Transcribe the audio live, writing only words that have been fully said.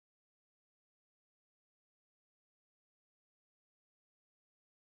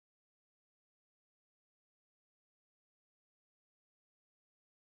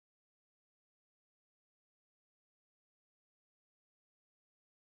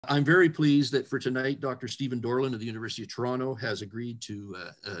I'm very pleased that for tonight, Dr. Stephen Dorland of the University of Toronto has agreed to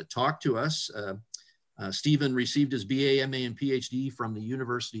talk to us. Stephen received his BA, MA, and PhD from the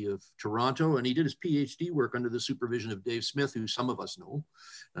University of Toronto, and he did his PhD work under the supervision of Dave Smith, who some of us know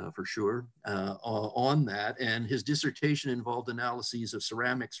for sure, on that. And his dissertation involved analyses of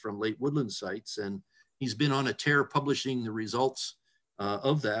ceramics from late woodland sites, and he's been on a tear publishing the results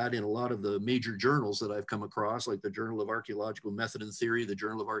of that in a lot of the major journals that I've come across, like the Journal of Archaeological Method and Theory, the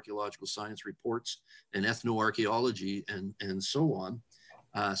Journal of Archaeological Science Reports, and Ethnoarchaeology, and so on.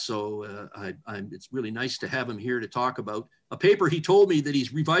 It's really nice to have him here to talk about a paper he told me that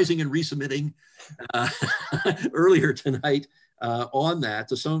he's revising and resubmitting earlier tonight on that.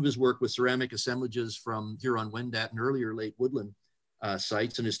 So some of his work with ceramic assemblages from Huron-Wendat and earlier late woodland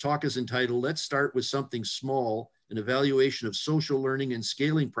sites. And his talk is entitled, "Let's Start with Something Small, an evaluation of social learning and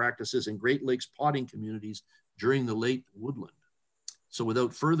scaling practices in Great Lakes potting communities during the late woodland." So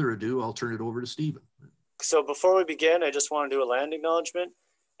without further ado, I'll turn it over to Stephen. So before we begin, I just want to do a land acknowledgement.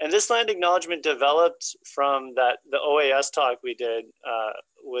 And this land acknowledgement developed from the OAS talk we did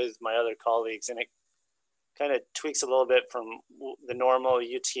with my other colleagues. And it kind of tweaks a little bit from the normal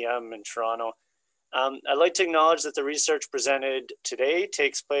UTM in Toronto. I'd like to acknowledge that the research presented today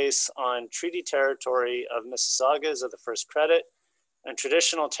takes place on treaty territory of Mississaugas of the First Credit and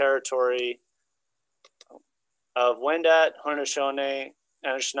traditional territory of Wendat, Haudenosaunee,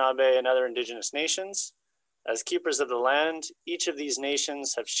 Anishinaabe, and other Indigenous nations. As keepers of the land, each of these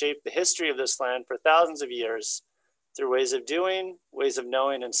nations have shaped the history of this land for thousands of years through ways of doing, ways of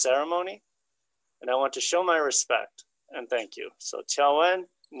knowing, and ceremony. And I want to show my respect and thank you. So, Tiawen,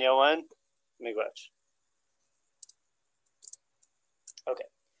 Niawen, Miigwech. Okay,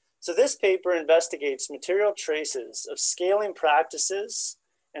 so this paper investigates material traces of scaling practices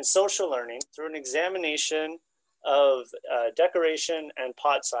and social learning through an examination of decoration and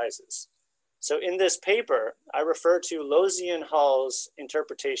pot sizes. So in this paper, I refer to Losian Hall's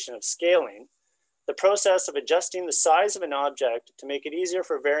interpretation of scaling, the process of adjusting the size of an object to make it easier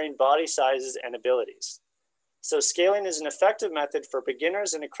for varying body sizes and abilities. So scaling is an effective method for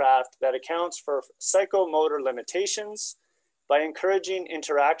beginners in a craft that accounts for psychomotor limitations by encouraging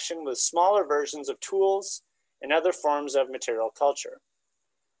interaction with smaller versions of tools and other forms of material culture.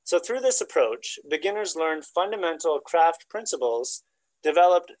 So through this approach, beginners learn fundamental craft principles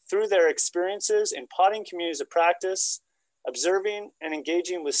developed through their experiences in potting communities of practice, observing and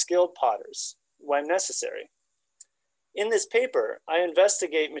engaging with skilled potters when necessary. In this paper, I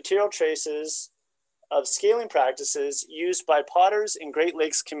investigate material traces of scaling practices used by potters in Great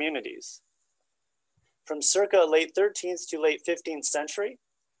Lakes communities from circa late 13th to late 15th century.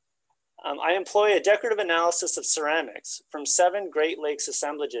 I employ a decorative analysis of ceramics from 7 Great Lakes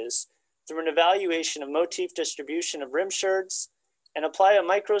assemblages through an evaluation of motif distribution of rim sherds and apply a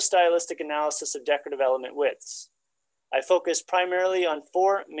microstylistic analysis of decorative element widths. I focus primarily on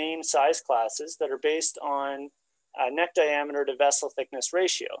 4 main size classes that are based on neck diameter to vessel thickness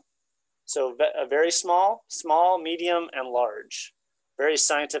ratio. So a very small, small, medium, and large. Very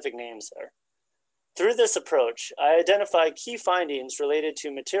scientific names there. Through this approach, I identify key findings related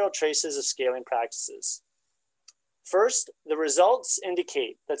to material traces of scaling practices. First, the results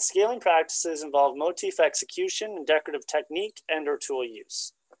indicate that scaling practices involve motif execution and decorative technique and/or tool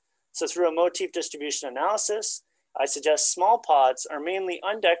use. So through a motif distribution analysis, I suggest small pots are mainly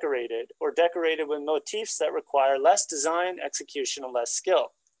undecorated or decorated with motifs that require less design, execution, and less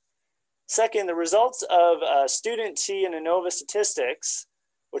skill. Second, the results of student T and ANOVA statistics,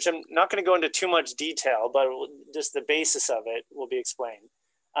 which I'm not going to go into too much detail, but just the basis of it will be explained,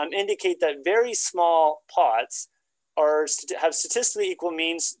 indicate that very small pots have statistically equal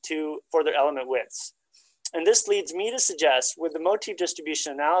means for their element widths. And this leads me to suggest with the motif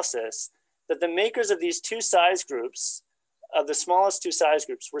distribution analysis that the makers of these 2 size groups, of the smallest 2 size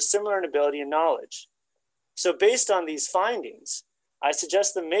groups, were similar in ability and knowledge. So based on these findings, I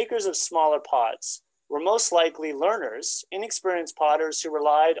suggest the makers of smaller pots were most likely learners, inexperienced potters who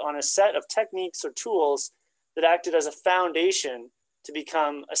relied on a set of techniques or tools that acted as a foundation to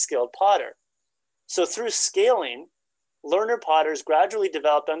become a skilled potter. So through scaling, learner potters gradually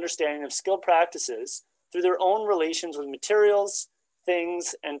developed understanding of skilled practices through their own relations with materials,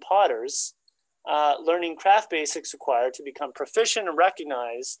 things, and potters, learning craft basics required to become proficient and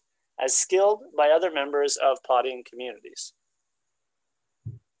recognized as skilled by other members of potting communities.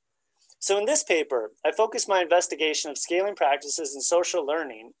 So in this paper, I focus my investigation of scaling practices and social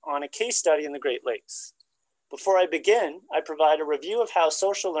learning on a case study in the Great Lakes. Before I begin, I provide a review of how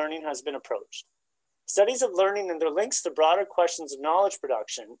social learning has been approached. Studies of learning and their links to broader questions of knowledge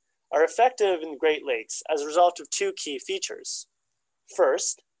production are effective in the Great Lakes as a result of 2 key features.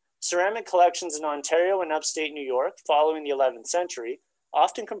 First, Ceramic collections in Ontario and upstate New York following the 11th century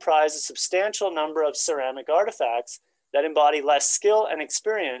often comprise a substantial number of ceramic artifacts that embody less skill and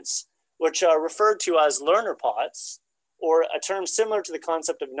experience, which are referred to as learner pots, or a term similar to the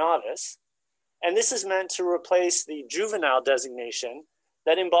concept of novice. And this is meant to replace the juvenile designation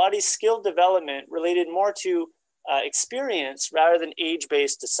that embodies skill development related more to experience rather than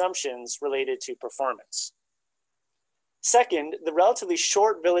age-based assumptions related to performance. Second, the relatively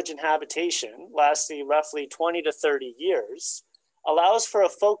short village inhabitation, lasting roughly 20 to 30 years, allows for a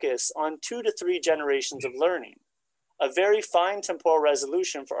focus on 2 to 3 generations of learning, a very fine temporal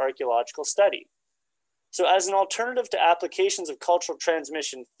resolution for archaeological study. So as an alternative to applications of cultural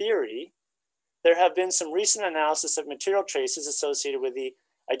transmission theory, there have been some recent analysis of material traces associated with the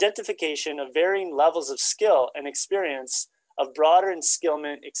identification of varying levels of skill and experience of broader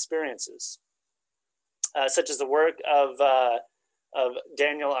enskillment experiences, such as the work of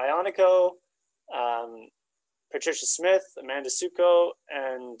Daniel Ionico, Patricia Smith, Amanda Succo,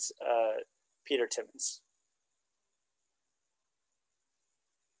 and Peter Timmons.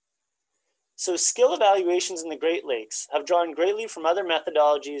 So skill evaluations in the Great Lakes have drawn greatly from other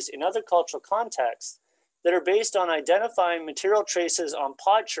methodologies in other cultural contexts that are based on identifying material traces on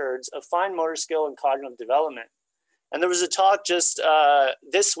potsherds of fine motor skill and cognitive development. And there was a talk just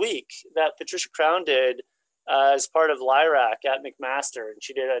this week that Patricia Crown did as part of LIRAC at McMaster, and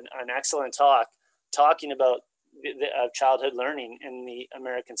she did an excellent talk talking about childhood learning in the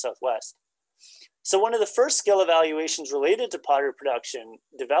American Southwest. So one of the first skill evaluations related to pottery production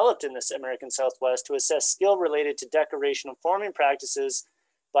developed in this American Southwest to assess skill related to decoration and forming practices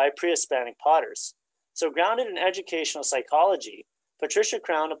by pre-Hispanic potters. So grounded in educational psychology, Patricia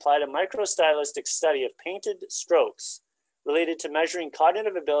Crown applied a microstylistic study of painted strokes related to measuring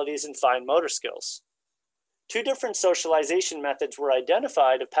cognitive abilities and fine motor skills. 2 different socialization methods were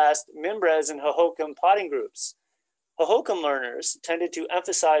identified of past Mimbres and Hohokam potting groups. Hohokam learners tended to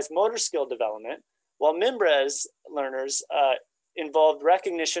emphasize motor skill development, while Mimbres learners involved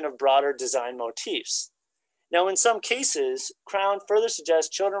recognition of broader design motifs. Now, in some cases, Crown further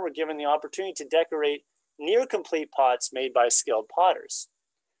suggests children were given the opportunity to decorate near-complete pots made by skilled potters.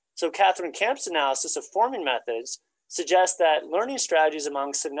 So Catherine Camp's analysis of forming methods suggests that learning strategies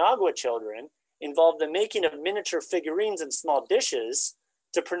among Sinagua children involve the making of miniature figurines and small dishes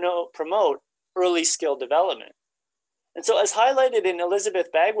to promote early skill development. And so as highlighted in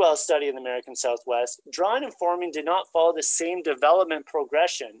Elizabeth Bagwell's study in the American Southwest, drawing and forming did not follow the same development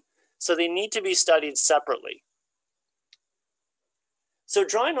progression, so they need to be studied separately. So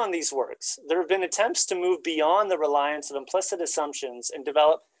drawing on these works, there have been attempts to move beyond the reliance of implicit assumptions and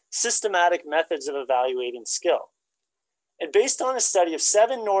develop systematic methods of evaluating skill. And based on a study of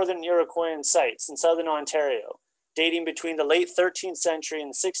 7 northern Iroquoian sites in southern Ontario, dating between the late 13th century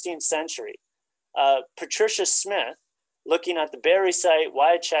and the 16th century, Patricia Smith, looking at the Barrie site,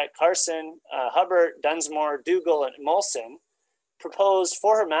 Wyachek, Carson, Hubbard, Dunsmore, Dougal, and Molson, proposed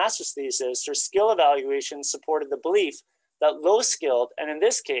for her master's thesis, her skill evaluation supported the belief that low-skilled, and in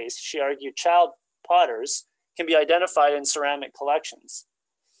this case, she argued child potters, can be identified in ceramic collections.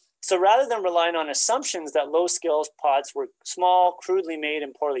 So rather than relying on assumptions that low-skilled pots were small, crudely made,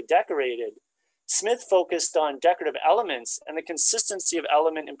 and poorly decorated, Smith focused on decorative elements and the consistency of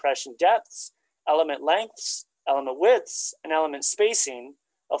element impression depths, element lengths, element widths, and element spacing,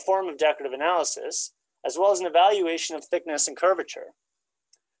 a form of decorative analysis, as well as an evaluation of thickness and curvature.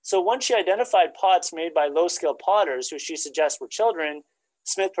 So once she identified pots made by low-skilled potters, who she suggests were children,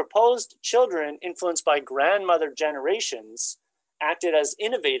 Smith proposed children influenced by grandmother generations acted as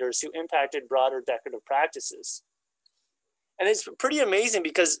innovators who impacted broader decorative practices. And it's pretty amazing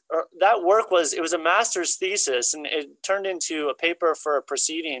because that work was a master's thesis, and it turned into a paper for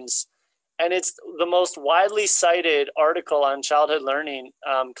proceedings. And it's the most widely cited article on childhood learning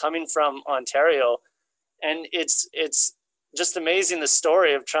coming from Ontario. And it's just amazing, the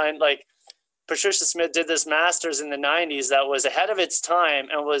story of trying, like, Patricia Smith did this master's in the 90s that was ahead of its time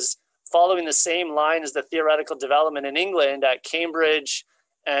and was following the same line as the theoretical development in England at Cambridge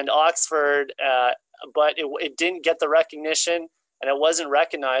and Oxford, but it didn't get the recognition and it wasn't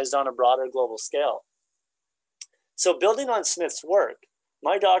recognized on a broader global scale. So building on Smith's work,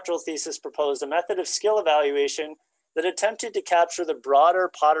 my doctoral thesis proposed a method of skill evaluation that attempted to capture the broader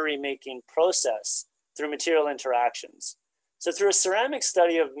pottery making process through material interactions. So through a ceramic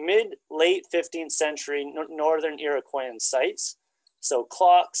study of mid-late 15th century northern Iroquoian sites, so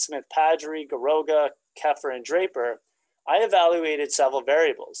Kloch, Smith-Pagerie, Garoga, Keffer, and Draper, I evaluated several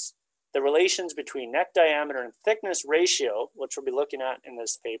variables: the relations between neck diameter and thickness ratio, which we'll be looking at in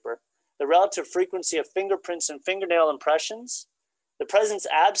this paper, the relative frequency of fingerprints and fingernail impressions, the presence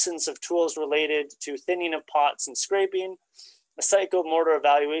absence of tools related to thinning of pots and scraping, a psychomotor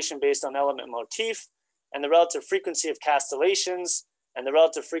evaluation based on element motif, and the relative frequency of castellations, and the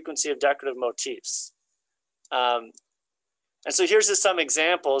relative frequency of decorative motifs. And so here's just some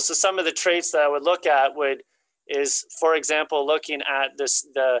examples. So some of the traits that I would look at is, for example, looking at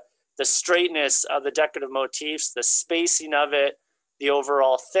the straightness of the decorative motifs, the spacing of it, the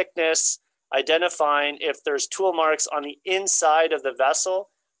overall thickness, identifying if there's tool marks on the inside of the vessel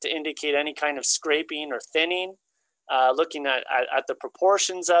to indicate any kind of scraping or thinning, looking at the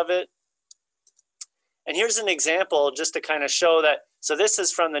proportions of it. And here's an example just to kind of show that. So this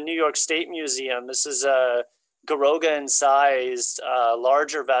is from the New York State Museum. This is a Garoga incised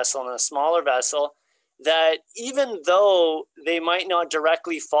larger vessel and a smaller vessel, that even though they might not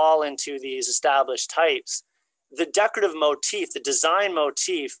directly fall into these established types, the decorative motif, the design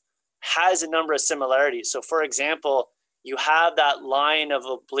motif, has a number of similarities. So for example, you have that line of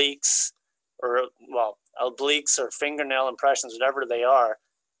obliques, or well, obliques or fingernail impressions, whatever they are,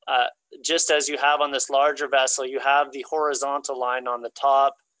 just as you have on this larger vessel. You have the horizontal line on the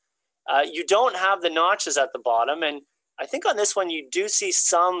top. You don't have the notches at the bottom. And I think on this one, you do see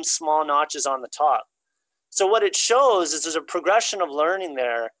some small notches on the top. So what it shows is there's a progression of learning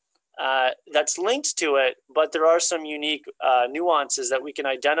there that's linked to it, but there are some unique nuances that we can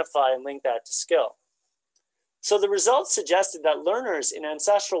identify and link that to skill. So the results suggested that learners in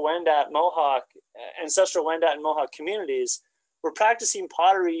ancestral Wendat and Mohawk communities were practicing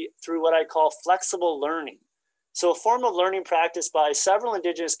pottery through what I call flexible learning. So a form of learning practiced by several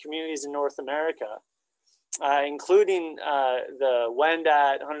indigenous communities in North America, including the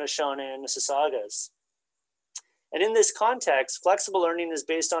Wendat, Haudenosaunee, and Mississaugas. And in this context, flexible learning is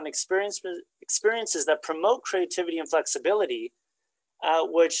based on experiences that promote creativity and flexibility,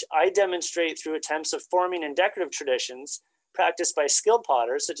 which I demonstrate through attempts of forming and decorative traditions practiced by skilled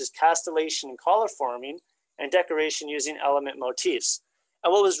potters, such as castellation and collar forming, and decoration using element motifs.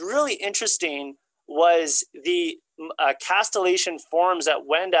 And what was really interesting was the castellation forms at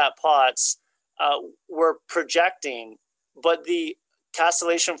Wendat pots were projecting, but the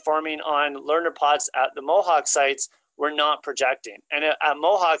castellation forming on learner pots at the Mohawk sites were not projecting. And at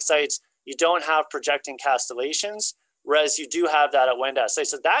Mohawk sites, you don't have projecting castellations, whereas you do have that at Wendat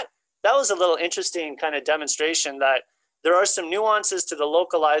sites. So that was a little interesting kind of demonstration that there are some nuances to the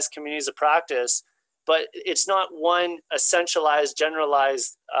localized communities of practice, but it's not one essentialized,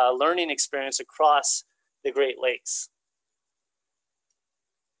 generalized learning experience across the Great Lakes.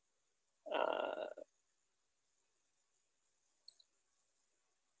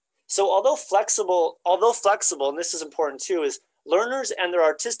 So although flexible, and this is important too, is learners and their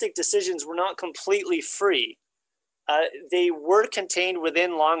artistic decisions were not completely free. They were contained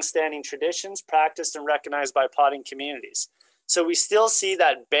within long-standing traditions practiced and recognized by potting communities. So we still see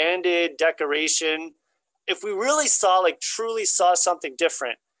that banded decoration. If we really truly saw something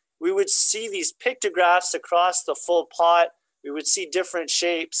different, we would see these pictographs across the full pot. We would see different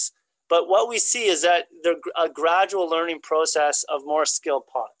shapes. But what we see is that there's a gradual learning process of more skilled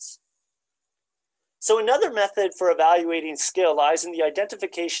pots. So another method for evaluating skill lies in the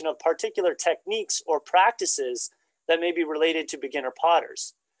identification of particular techniques or practices that may be related to beginner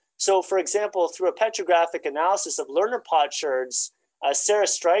potters. So for example, through a petrographic analysis of learner potsherds, Sarah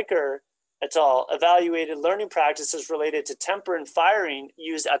Stryker et al. Evaluated learning practices related to temper and firing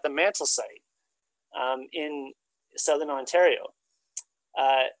used at the mantle site in Southern Ontario.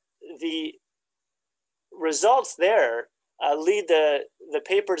 The results there lead the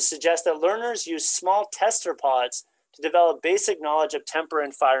paper to suggest that learners use small tester pots to develop basic knowledge of temper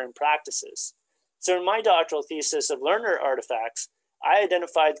and firing practices. So in my doctoral thesis of learner artifacts, I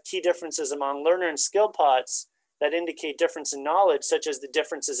identified key differences among learner and skilled pots that indicate difference in knowledge, such as the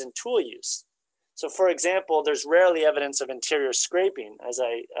differences in tool use. So for example, there's rarely evidence of interior scraping, as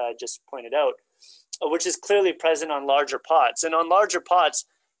I just pointed out, which is clearly present on larger pots. And on larger pots,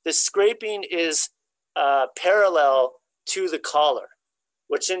 the scraping is parallel to the collar,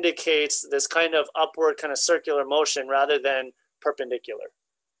 which indicates this kind of upward kind of circular motion rather than perpendicular,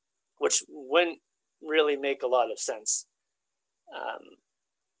 which wouldn't really make a lot of sense.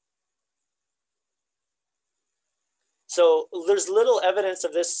 So there's little evidence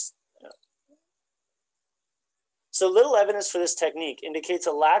of this. So little evidence for this technique indicates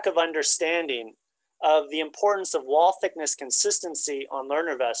a lack of understanding of the importance of wall thickness consistency on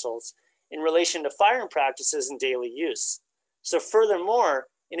learner vessels in relation to firing practices in daily use. So furthermore,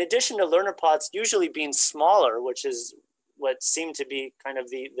 in addition to learner pots usually being smaller, which is what seemed to be kind of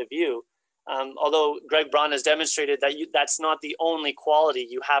the view, although Greg Braun has demonstrated that that's not the only quality,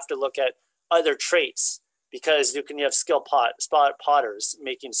 you have to look at other traits because you have skilled potters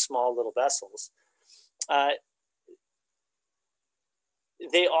making small little vessels.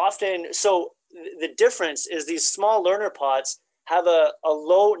 They often, so the difference is these small learner pots have a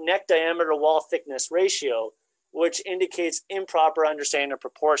low neck diameter wall thickness ratio, which indicates improper understanding of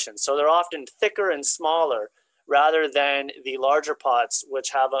proportions. So they're often thicker and smaller rather than the larger pots,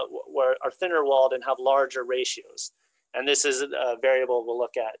 which have are thinner walled and have larger ratios. And this is a variable we'll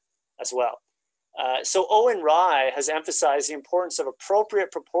look at as well. So Owen Rye has emphasized the importance of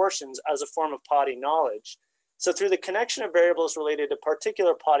appropriate proportions as a form of potting knowledge. So through the connection of variables related to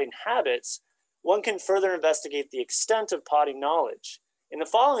particular potting habits, one can further investigate the extent of potting knowledge. In the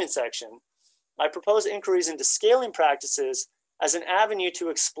following section, I propose inquiries into scaling practices as an avenue to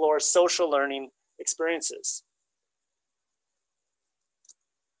explore social learning experiences.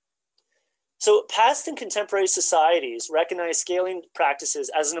 So past and contemporary societies recognize scaling practices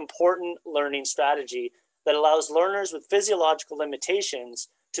as an important learning strategy that allows learners with physiological limitations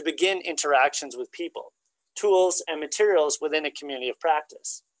to begin interactions with people, tools, and materials within a community of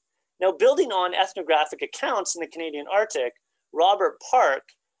practice. Now, building on ethnographic accounts in the Canadian Arctic, Robert Park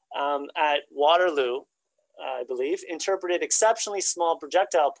at Waterloo, I believe, interpreted exceptionally small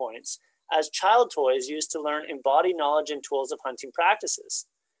projectile points as child toys used to learn embodied knowledge and tools of hunting practices.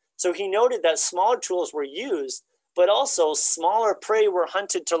 So he noted that smaller tools were used, but also smaller prey were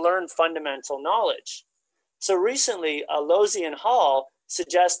hunted to learn fundamental knowledge. So recently, Losey and Hall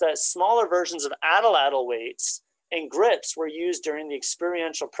suggest that smaller versions of atlatl weights and grips were used during the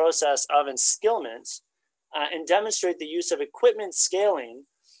experiential process of enskillment and demonstrate the use of equipment scaling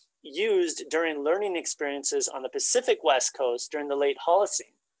used during learning experiences on the Pacific West Coast during the late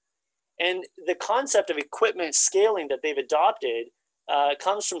Holocene. And the concept of equipment scaling that they've adopted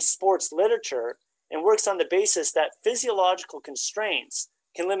comes from sports literature and works on the basis that physiological constraints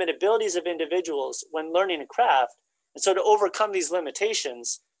can limit abilities of individuals when learning a craft. And so to overcome these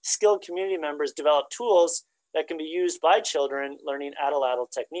limitations, skilled community members develop tools that can be used by children learning atlatl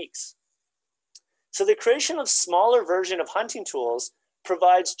techniques. So the creation of smaller version of hunting tools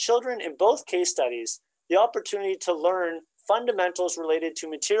provides children in both case studies the opportunity to learn fundamentals related to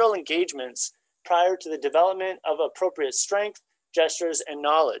material engagements prior to the development of appropriate strength, gestures, and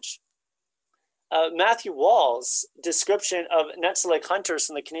knowledge. Matthew Wall's description of Netzilik hunters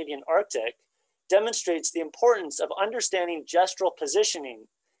in the Canadian Arctic demonstrates the importance of understanding gestural positioning,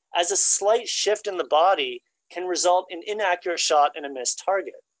 as a slight shift in the body can result in inaccurate shot and a missed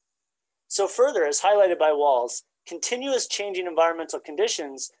target. So further, as highlighted by Walls, continuous changing environmental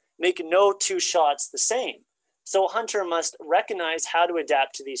conditions make no two shots the same. So a hunter must recognize how to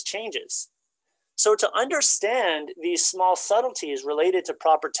adapt to these changes. So to understand these small subtleties related to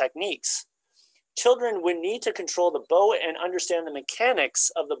proper techniques, children would need to control the bow and understand the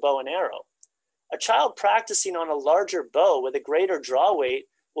mechanics of the bow and arrow. A child practicing on a larger bow with a greater draw weight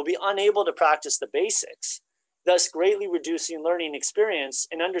will be unable to practice the basics, thus greatly reducing learning experience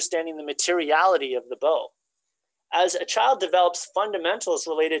and understanding the materiality of the bow. As a child develops fundamentals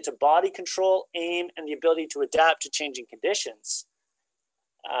related to body control, aim, and the ability to adapt to changing conditions,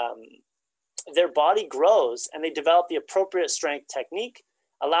 their body grows and they develop the appropriate strength technique,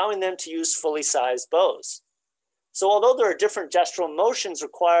 allowing them to use fully sized bows. So although there are different gestural motions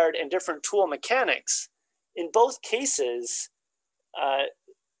required and different tool mechanics, in both cases,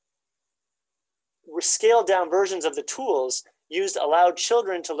 scaled down versions of the tools used allowed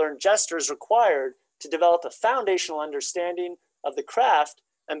children to learn gestures required to develop a foundational understanding of the craft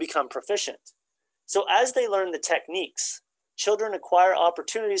and become proficient. So as they learn the techniques, children acquire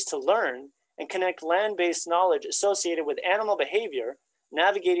opportunities to learn and connect land-based knowledge associated with animal behavior,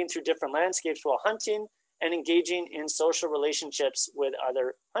 navigating through different landscapes while hunting and engaging in social relationships with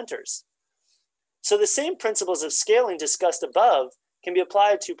other hunters. So the same principles of scaling discussed above can be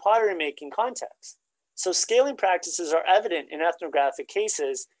applied to pottery making contexts. So scaling practices are evident in ethnographic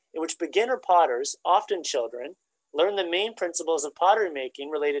cases in which beginner potters, often children, learn the main principles of pottery making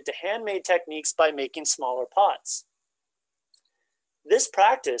related to handmade techniques by making smaller pots. This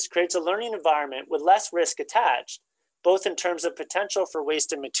practice creates a learning environment with less risk attached, both in terms of potential for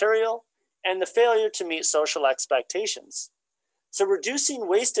wasted material and the failure to meet social expectations. So reducing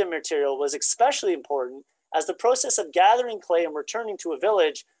wasted material was especially important as the process of gathering clay and returning to a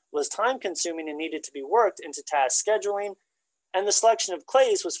village was time-consuming and needed to be worked into task scheduling, and the selection of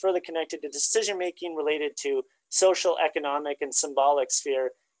clays was further connected to decision-making related to social, economic, and symbolic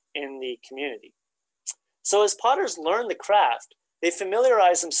sphere in the community. So as potters learn the craft, they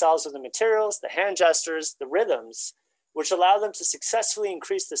familiarize themselves with the materials, the hand gestures, the rhythms, which allow them to successfully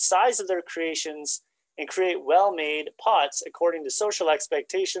increase the size of their creations and create well-made pots according to social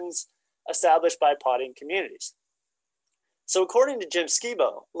expectations established by potting communities. So according to Jim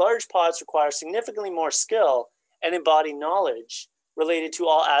Skibo, large pots require significantly more skill and embody knowledge related to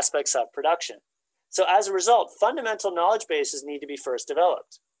all aspects of production. So as a result, fundamental knowledge bases need to be first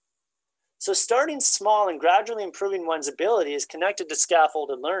developed. So starting small and gradually improving one's ability is connected to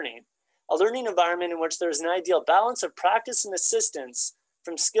scaffolded learning, a learning environment in which there is an ideal balance of practice and assistance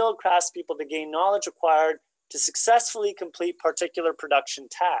from skilled craftspeople to gain knowledge required to successfully complete particular production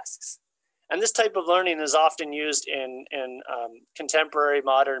tasks. And this type of learning is often used in contemporary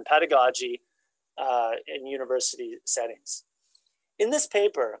modern pedagogy in university settings. In this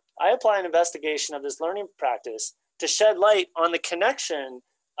paper, I apply an investigation of this learning practice to shed light on the connection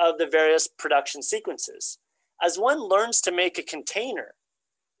of the various production sequences. As one learns to make a container,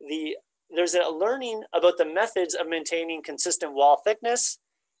 there's a learning about the methods of maintaining consistent wall thickness,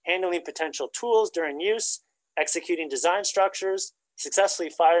 handling potential tools during use, executing design structures, successfully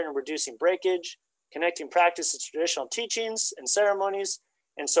firing and reducing breakage, connecting practice to traditional teachings and ceremonies,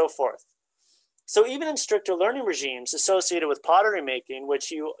 and so forth. So even in stricter learning regimes associated with pottery making, which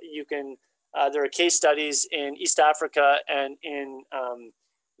you can, there are case studies in East Africa and in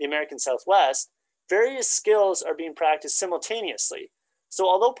the American Southwest, various skills are being practiced simultaneously. So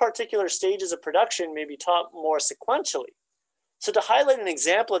although particular stages of production may be taught more sequentially, so to highlight an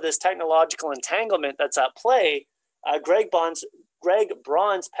example of this technological entanglement that's at play, Greg Braun's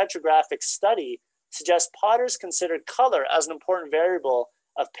petrographic study suggests potters considered color as an important variable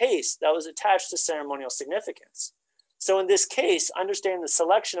of paste that was attached to ceremonial significance. So in this case, understanding the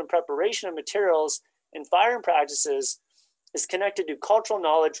selection and preparation of materials and firing practices is connected to cultural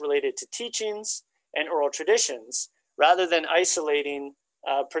knowledge related to teachings and oral traditions, rather than isolating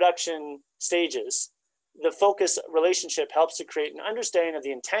production stages. The focus relationship helps to create an understanding of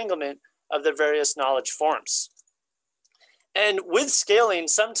the entanglement of the various knowledge forms. And with scaling,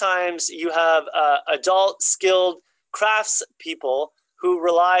 sometimes you have adult skilled craftspeople who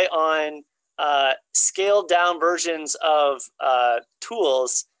rely on scaled down versions of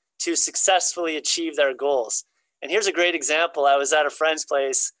tools to successfully achieve their goals. And here's a great example. I was at a friend's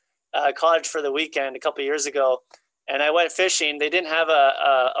place, cottage for the weekend a couple of years ago, and I went fishing. They didn't have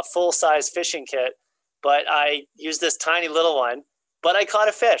a full-size fishing kit, but I used this tiny little one, but I caught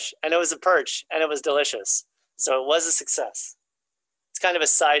a fish, and it was a perch, and it was delicious. So it was a success. It's kind of a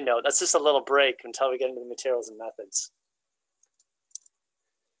side note. That's just a little break until we get into the materials and methods.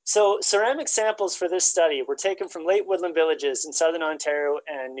 So ceramic samples for this study were taken from late woodland villages in Southern Ontario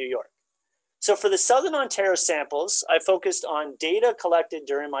and New York. So for the Southern Ontario samples, I focused on data collected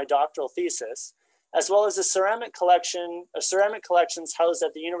during my doctoral thesis, as well as a ceramic collections housed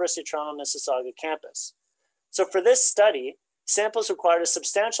at the University of Toronto Mississauga campus. So for this study, samples required a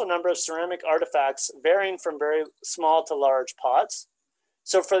substantial number of ceramic artifacts varying from very small to large pots.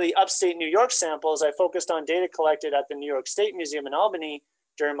 So for the upstate New York samples, I focused on data collected at the New York State Museum in Albany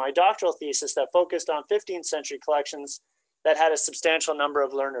during my doctoral thesis that focused on 15th century collections that had a substantial number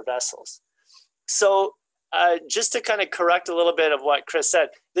of learner vessels. So just to kind of correct a little bit of what Chris said,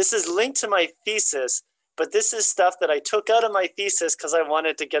 this is linked to my thesis, but this is stuff that I took out of my thesis because I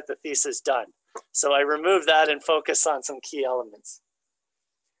wanted to get the thesis done. So I removed that and focused on some key elements.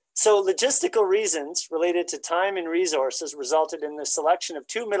 So logistical reasons related to time and resources resulted in the selection of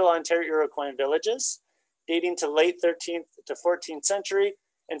 2 Middle Ontario Iroquoian villages dating to late 13th to 14th century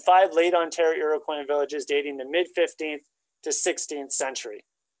and 5 late Ontario Iroquoian villages dating to mid-15th to 16th century.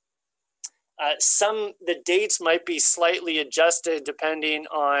 The dates might be slightly adjusted depending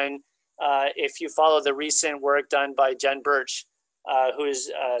on if you follow the recent work done by Jen Birch, who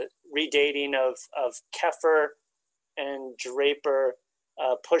is redating of Keffer and Draper,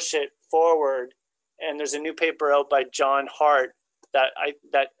 push it forward. And there's a new paper out by John Hart that I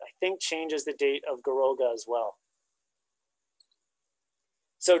think changes the date of Garoga as well.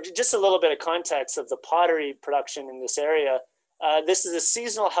 So just a little bit of context of the pottery production in this area. This is a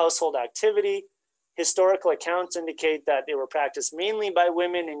seasonal household activity. Historical accounts indicate that they were practiced mainly by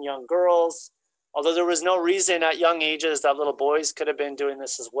women and young girls, although there was no reason at young ages that little boys could have been doing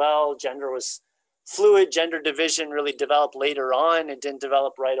this as well. Gender was fluid. Gender division really developed later on. It didn't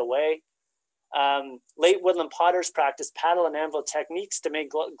develop right away. Late woodland potters practiced paddle and anvil techniques to make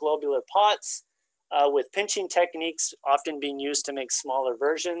globular pots, with pinching techniques often being used to make smaller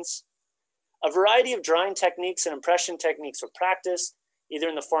versions. A variety of drawing techniques and impression techniques were practiced, either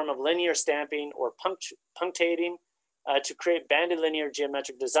in the form of linear stamping or punctating, to create banded linear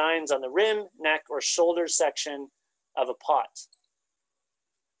geometric designs on the rim, neck, or shoulder section of a pot.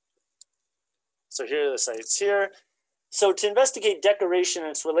 So here are the sites here. So to investigate decoration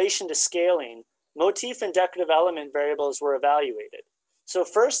and its relation to scaling, motif and decorative element variables were evaluated. So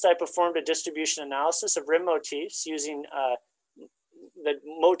first, I performed a distribution analysis of rim motifs using the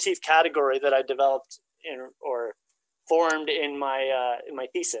motif category that I developed or formed in my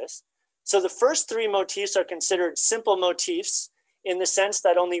thesis. So the first three motifs are considered simple motifs in the sense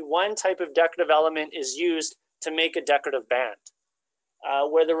that only one type of decorative element is used to make a decorative band,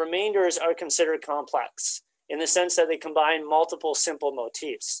 where the remainders are considered complex in the sense that they combine multiple simple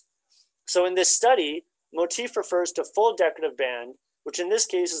motifs. So in this study, motif refers to full decorative band, which in this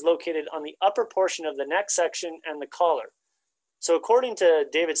case is located on the upper portion of the neck section and the collar. So according to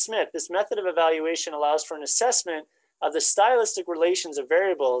David Smith, this method of evaluation allows for an assessment of the stylistic relations of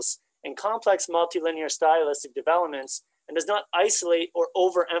variables in complex multilinear stylistic developments and does not isolate or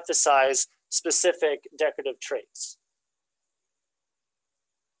overemphasize specific decorative traits.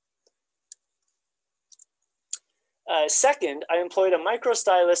 Second, I employed a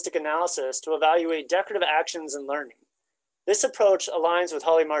microstylistic analysis to evaluate decorative actions and learning. This approach aligns with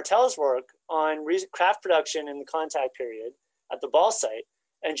Holly Martel's work on craft production in the contact period at the Ball site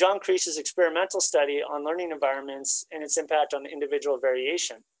and John Creech's experimental study on learning environments and its impact on individual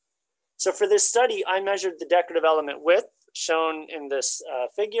variation. So for this study, I measured the decorative element width, shown in this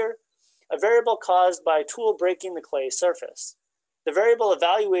figure, a variable caused by tool breaking the clay surface. The variable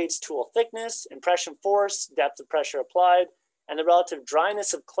evaluates tool thickness, impression force, depth of pressure applied, and the relative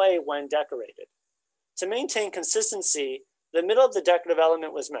dryness of clay when decorated. To maintain consistency, the middle of the decorative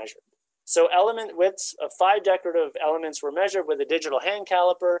element was measured. So element widths of 5 decorative elements were measured with a digital hand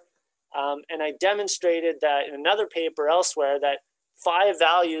caliper, and I demonstrated that in another paper elsewhere that 5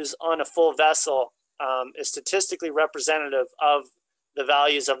 values on a full vessel is statistically representative of the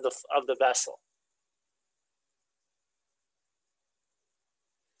values of the vessel.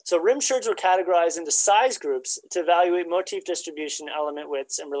 So rim sherds were categorized into size groups to evaluate motif distribution element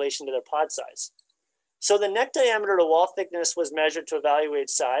widths in relation to their pod size. So the neck diameter to wall thickness was measured to evaluate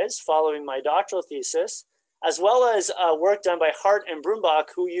size following my doctoral thesis, as well as work done by Hart and Brumbach,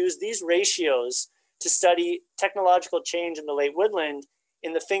 who used these ratios to study technological change in the late woodland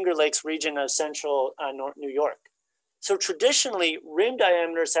in the Finger Lakes region of central New York. So traditionally, rim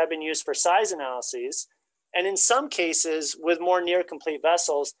diameters have been used for size analyses, and in some cases, with more near complete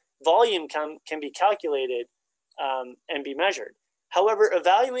vessels, volume can be calculated and be measured. However,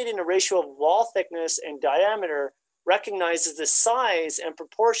 evaluating a ratio of wall thickness and diameter recognizes the size and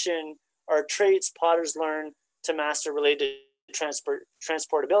proportion are traits potters learn to master related to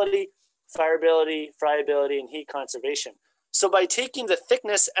transportability, fireability, friability, and heat conservation. So by taking the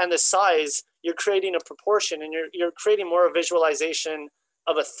thickness and the size, you're creating a proportion and you're creating more visualization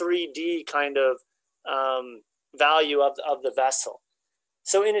of a 3D kind of value of the vessel.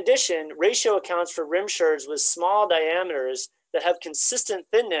 So in addition, ratio accounts for rim sherds with small diameters that have consistent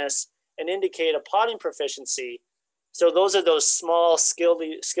thinness and indicate a potting proficiency. So those are those small,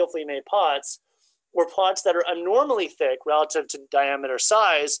 skillfully made pots, or pots that are abnormally thick relative to diameter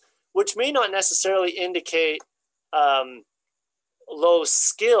size, which may not necessarily indicate low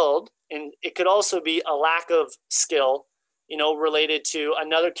skilled, and it could also be a lack of skill, related to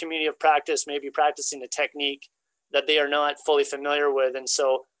another community of practice, maybe practicing a technique that they are not fully familiar with. And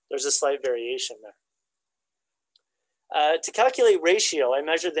so there's a slight variation there. To calculate ratio, I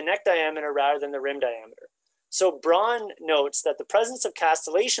measured the neck diameter rather than the rim diameter. So Braun notes that the presence of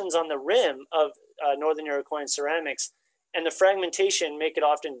castellations on the rim of Northern Iroquoian ceramics and the fragmentation make it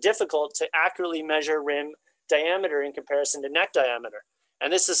often difficult to accurately measure rim diameter in comparison to neck diameter.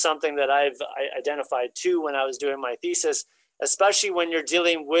 And this is something that I identified too when I was doing my thesis, especially when you're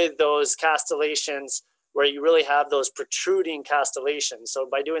dealing with those castellations where you really have those protruding castellations. So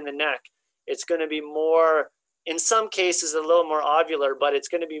by doing the neck, it's going to be more, in some cases, a little more ovular, but it's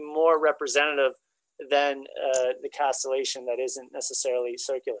going to be more representative than the castellation that isn't necessarily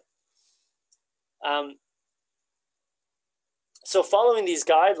circular. So following these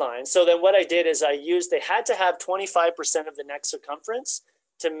guidelines, so then what I did is they had to have 25% of the neck circumference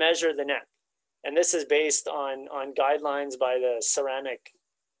to measure the neck. And this is based on guidelines by the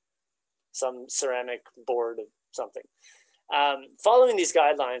some ceramic board of something. Following these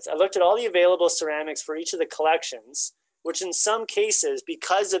guidelines, I looked at all the available ceramics for each of the collections, which in some cases,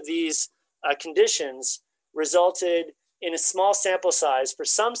 because of these conditions, resulted in a small sample size for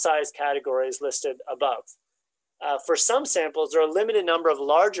some size categories listed above. For some samples, there are a limited number of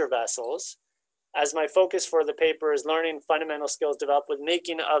larger vessels, as my focus for the paper is learning fundamental skills developed with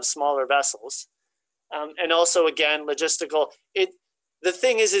making of smaller vessels. And also, again, logistical. The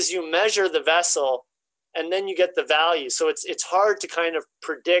thing is you measure the vessel and then you get the value. So it's hard to kind of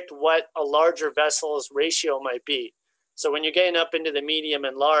predict what a larger vessel's ratio might be. So when you're getting up into the medium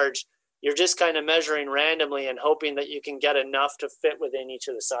and large, You're just kind of measuring randomly and hoping that you can get enough to fit within each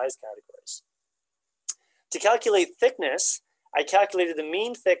of the size categories. To calculate thickness, I calculated the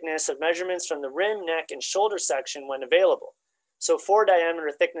mean thickness of measurements from the rim, neck, and shoulder section when available. So 4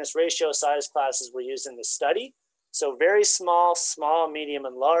 diameter thickness ratio size classes were used in the study. So very small, small, medium,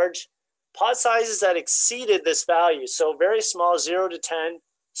 and large. Pot sizes that exceeded this value. So very small, 0 to 10,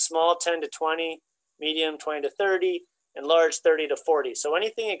 small, 10 to 20, medium, 20 to 30, and large, 30 to 40. So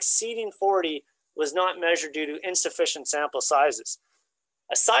anything exceeding 40 was not measured due to insufficient sample sizes.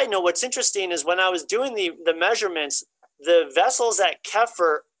 A side note, what's interesting is when I was doing the measurements, the vessels at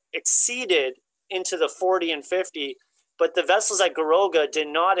Keffer exceeded into the 40 and 50, but the vessels at Garoga did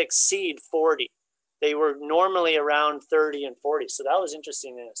not exceed 40. They were normally around 30 and 40. So that was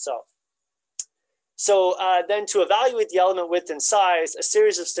interesting in itself. So then to evaluate the element width and size, a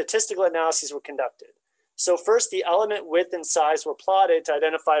series of statistical analyses were conducted. So first, the element width and size were plotted to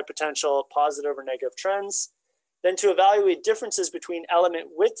identify potential positive or negative trends. Then to evaluate differences between element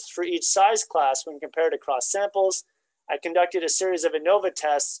widths for each size class when compared across samples, I conducted a series of ANOVA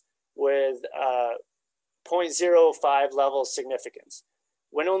tests with 0.05 level significance.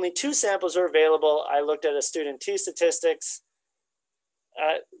 When only 2 samples were available, I looked at a student T statistics.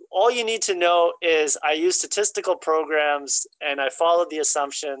 All you need to know is I use statistical programs and I followed the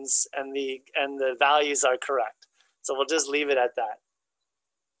assumptions and the values are correct. So we'll just leave it at that.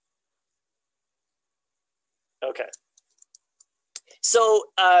 Okay. So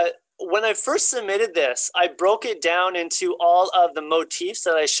when I first submitted this, I broke it down into all of the motifs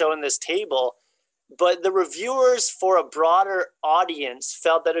that I show in this table, but the reviewers for a broader audience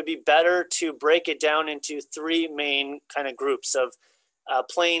felt that it would be better to break it down into 3 main kind of groups of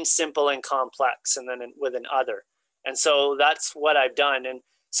plain, simple, and complex, and then with an other. And so that's what I've done. And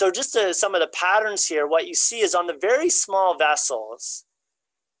so just some of the patterns here, what you see is on the very small vessels,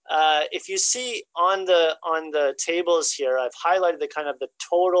 if you see on the tables here, I've highlighted the kind of the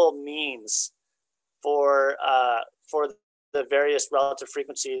total means for the various relative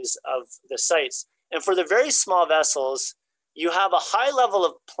frequencies of the sites. And for the very small vessels, you have a high level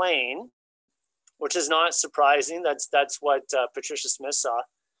of plain, which is not surprising. That's what Patricia Smith saw.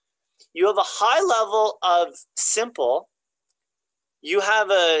 You have a high level of simple. You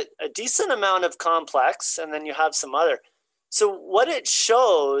have a decent amount of complex, and then you have some other. So what it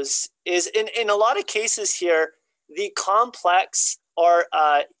shows is in a lot of cases here, the complex are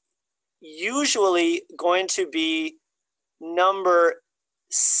usually going to be number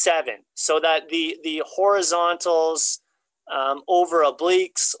 7, so that the horizontals over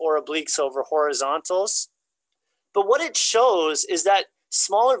obliques or obliques over horizontals. But what it shows is that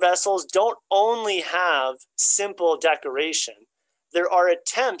smaller vessels don't only have simple decoration. There are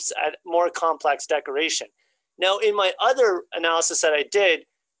attempts at more complex decoration. Now, in my other analysis that I did,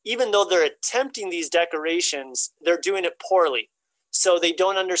 even though they're attempting these decorations, they're doing it poorly. So they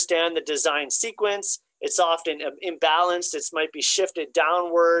don't understand the design sequence. It's often imbalanced. It might be shifted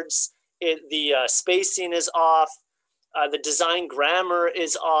downwards. The spacing is off. The design grammar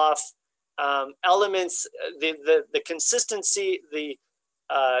is off. Elements, the consistency, the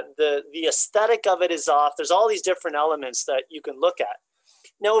aesthetic of it is off. There's all these different elements that you can look at.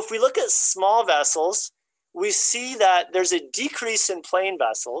 Now, if we look at small vessels, we see that there's a decrease in plain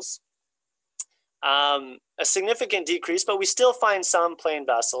vessels, a significant decrease, but we still find some plain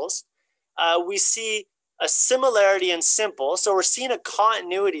vessels. We see a similarity in simple. So we're seeing a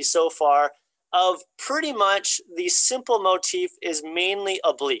continuity so far of pretty much the simple motif is mainly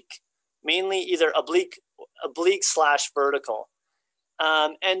oblique, mainly either oblique / vertical.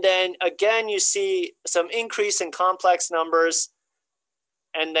 And then again, you see some increase in complex numbers.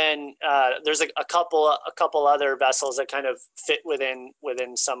 And then there's a couple other vessels that kind of fit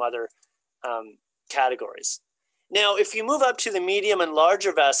within some other categories. Now, if you move up to the medium and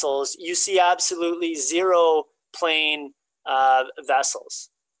larger vessels, you see absolutely 0 plain vessels.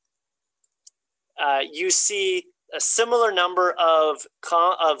 You see a similar number of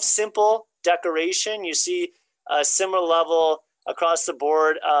simple decoration. You see a similar level across the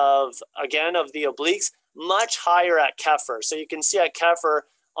board of the obliques, much higher at Keffer. So you can see at Keffer,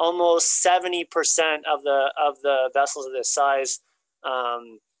 almost 70% of the vessels of this size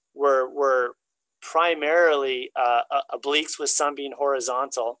were primarily obliques, with some being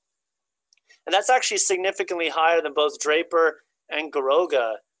horizontal. And that's actually significantly higher than both Draper and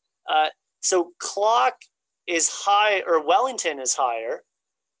Garoga. So Kloch is high, or Wellington is higher,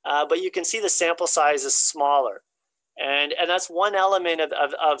 but you can see the sample size is smaller. And that's one element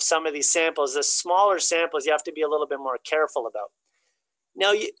of some of these samples. The smaller samples you have to be a little bit more careful about.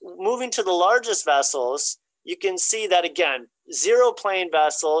 Now, moving to the largest vessels, you can see that again, 0 plain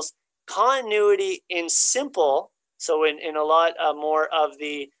vessels, continuity in simple, so in a lot more of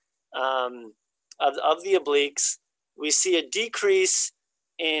the obliques, we see a decrease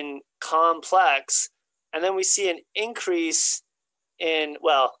in complex, and then we see an increase in,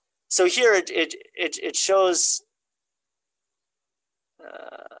 well, so here it shows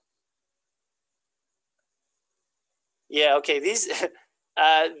yeah, okay, these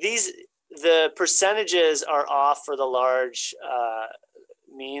the percentages are off for the large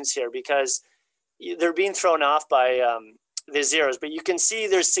means here because they're being thrown off by the zeros, but you can see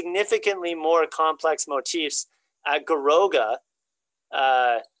there's significantly more complex motifs at Garoga,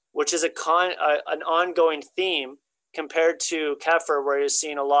 which is an ongoing theme compared to Keffer, where you're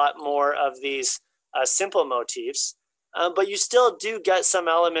seeing a lot more of these simple motifs, but you still do get some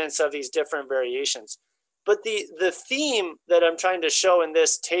elements of these different variations. But the theme that I'm trying to show in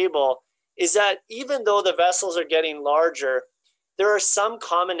this table is that even though the vessels are getting larger, there are some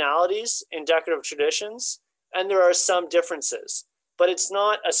commonalities in decorative traditions, and there are some differences. But it's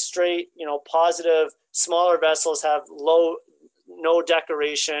not a straight, positive. Smaller vessels have no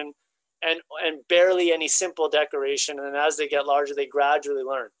decoration, and barely any simple decoration. And as they get larger, they gradually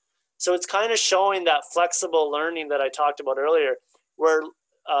learn. So it's kind of showing that flexible learning that I talked about earlier, where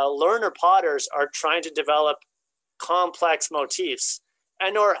learner potters are trying to develop complex motifs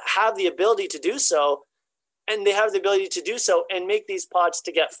and or have the ability to do so. And they have the ability to do so and make these pots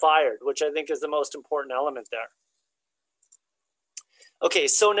to get fired, which I think is the most important element there. Okay,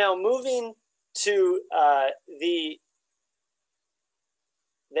 so now moving to the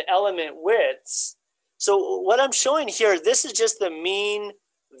element widths. So what I'm showing here, this is just the mean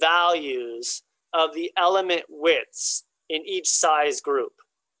values of the element widths in each size group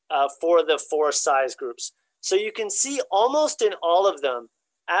for the 4 size groups. So you can see almost in all of them,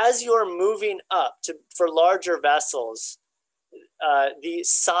 as you're moving up for larger vessels, the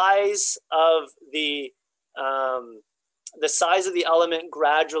size of the element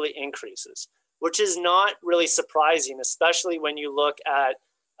gradually increases, which is not really surprising, especially when you look at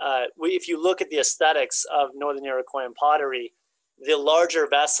if you look at the aesthetics of Northern Iroquoian pottery. The larger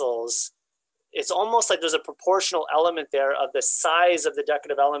vessels, it's almost like there's a proportional element there of the size of the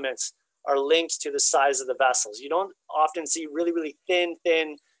decorative elements are linked to the size of the vessels. You don't often see really, really thin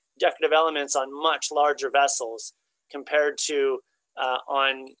decorative elements on much larger vessels compared to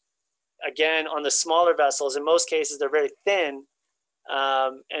on the smaller vessels. In most cases, they're very thin,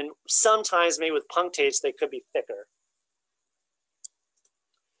 and sometimes maybe with punctates, they could be thicker.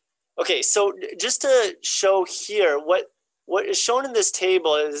 Okay, so just to show here, what is shown in this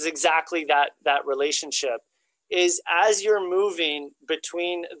table is exactly that relationship. Is as you're moving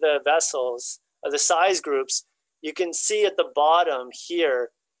between the vessels, the size groups, you can see at the bottom here,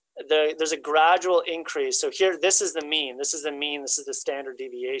 there's a gradual increase. So here, this is the mean, this is the standard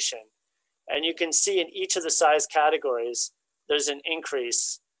deviation. And you can see in each of the size categories, there's an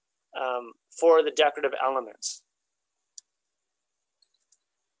increase for the decorative elements.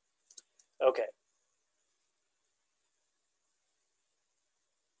 Okay.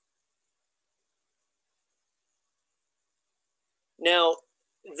 Now,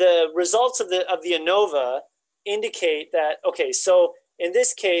 the results of the ANOVA indicate that, okay, so in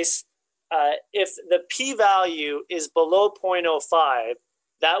this case, if the p-value is below 0.05,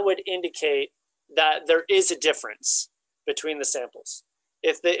 that would indicate that there is a difference between the samples.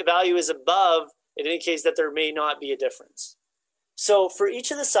 If the value is above, it indicates that there may not be a difference. So for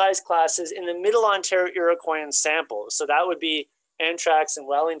each of the size classes in the Middle Ontario Iroquoian samples, so that would be Antrex and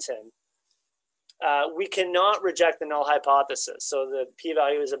Wellington, we cannot reject the null hypothesis. So the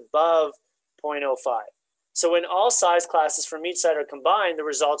p-value is above 0.05. So when all size classes from each side are combined, the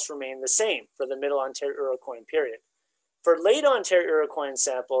results remain the same for the Middle Ontario Iroquoian period. For Late Ontario Iroquoian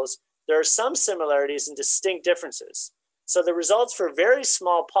samples, there are some similarities and distinct differences. So the results for very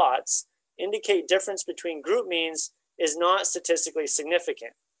small pots indicate difference between group means is not statistically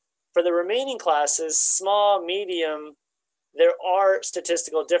significant. For the remaining classes, small, medium, there are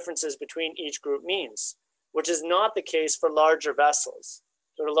statistical differences between each group means, which is not the case for larger vessels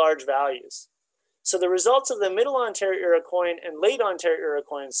or large values. So the results of the Middle Ontario Iroquoian and Late Ontario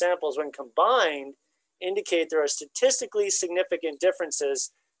Iroquoian samples, when combined, indicate there are statistically significant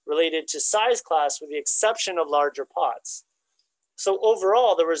differences related to size class with the exception of larger pots. So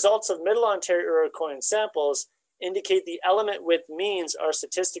overall, the results of Middle Ontario Iroquoian samples indicate the element width means are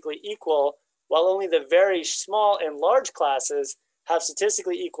statistically equal, while only the very small and large classes have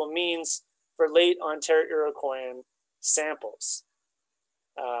statistically equal means for Late Ontario Iroquoian samples.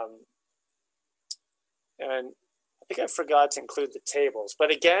 And I think I forgot to include the tables.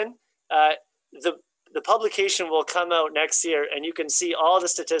 But again, the publication will come out next year, and you can see all the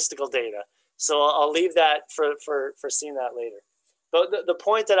statistical data. So I'll leave that for seeing that later. But the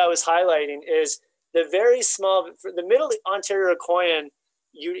point that I was highlighting is the very small, for the Middle Ontario Iroquoian,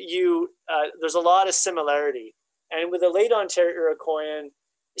 there's a lot of similarity. And with the Late Ontario Iroquoian,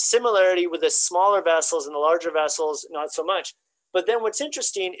 similarity with the smaller vessels and the larger vessels, not so much. But then what's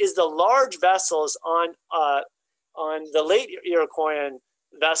interesting is the large vessels on the Late Iroquoian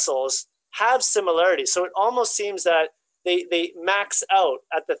vessels have similarity. So it almost seems that they max out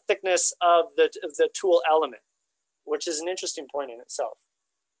at the thickness of the tool element, which is an interesting point in itself.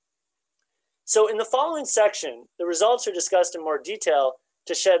 So in the following section, the results are discussed in more detail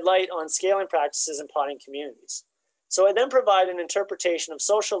to shed light on scaling practices in potting communities. So I then provide an interpretation of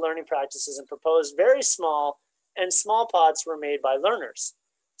social learning practices and propose very small and small pots were made by learners.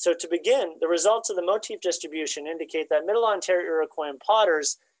 So to begin, the results of the motif distribution indicate that Middle Ontario Iroquoian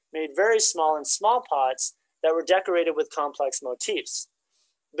potters made very small and small pots that were decorated with complex motifs.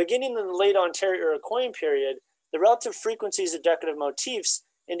 Beginning in the Late Ontario Iroquoian period, the relative frequencies of decorative motifs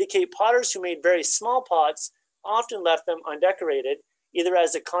indicate potters who made very small pots often left them undecorated, either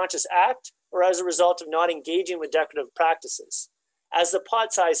as a conscious act or as a result of not engaging with decorative practices. As the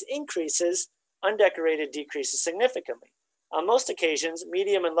pot size increases, undecorated decreases significantly. On most occasions,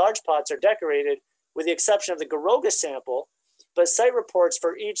 medium and large pots are decorated, with the exception of the Garoga sample, but site reports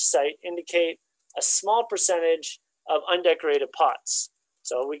for each site indicate a small percentage of undecorated pots.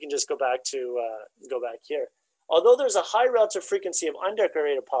 So we can just go back here. Although there's a high relative frequency of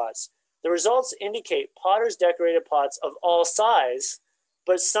undecorated pots, the results indicate potters decorated pots of all size,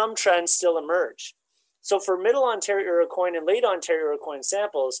 but some trends still emerge. So for Middle Ontario Iroquoian and Late Ontario Iroquoian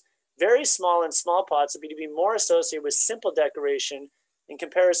samples, very small and small pots appear to be more associated with simple decoration in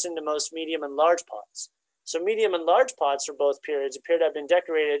comparison to most medium and large pots. So medium and large pots for both periods appear to have been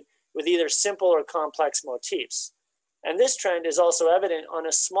decorated with either simple or complex motifs. And this trend is also evident on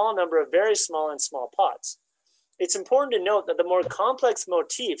a small number of very small and small pots. It's important to note that the more complex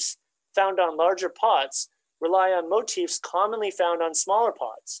motifs found on larger pots rely on motifs commonly found on smaller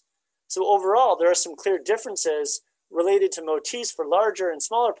pots. So overall, there are some clear differences related to motifs for larger and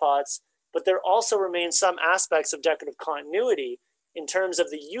smaller pots, but there also remain some aspects of decorative continuity in terms of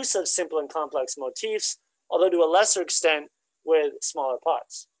the use of simple and complex motifs, although to a lesser extent with smaller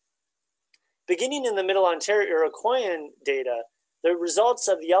pots. Beginning in the Middle Ontario Iroquoian data, the results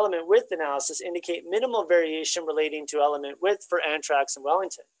of the element width analysis indicate minimal variation relating to element width for Antrex and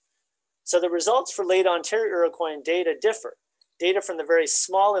Wellington. So the results for Late Ontario Iroquoian data differ. Data from the very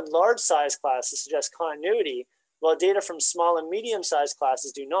small and large size classes suggest continuity, while data from small and medium sized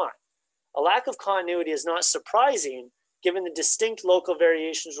classes do not. A lack of continuity is not surprising given the distinct local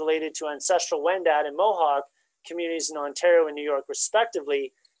variations related to ancestral Wendat and Mohawk communities in Ontario and New York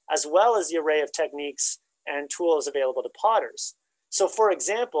respectively, as well as the array of techniques and tools available to potters. So for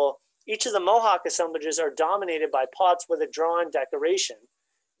example, each of the Mohawk assemblages are dominated by pots with a drawn decoration,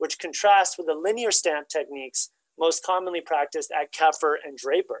 which contrasts with the linear stamp techniques most commonly practiced at Keffer and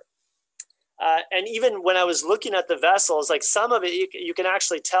Draper. And even when I was looking at the vessels, like some of it, you can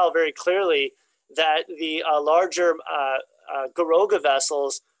actually tell very clearly that the larger Garoga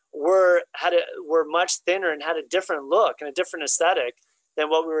vessels were much thinner and had a different look and a different aesthetic than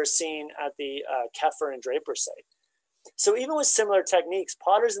what we were seeing at the Keffer and Draper site. So even with similar techniques,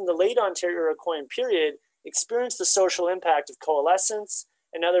 potters in the Late Ontario Iroquoian period experienced the social impact of coalescence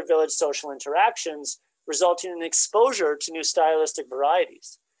and other village social interactions, resulting in exposure to new stylistic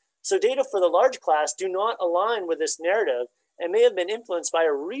varieties. So data for the large class do not align with this narrative and may have been influenced by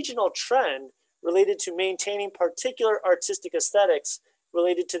a regional trend related to maintaining particular artistic aesthetics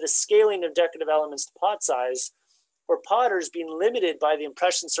related to the scaling of decorative elements to pot size, or potters being limited by the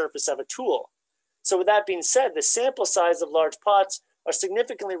impression surface of a tool. So with that being said, the sample size of large pots are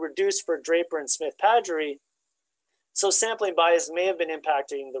significantly reduced for Draper and Smith-Pagerie, so sampling bias may have been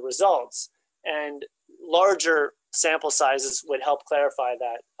impacting the results, and larger sample sizes would help clarify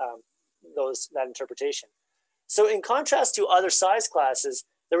that, that interpretation. So in contrast to other size classes,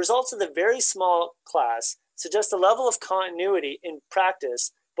 the results of the very small class suggest a level of continuity in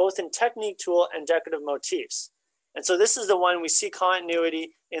practice, both in technique tool and decorative motifs. And so this is the one we see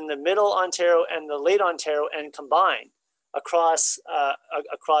continuity in the Middle Ontario and the Late Ontario and combined across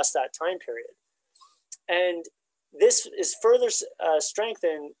that time period. And this is further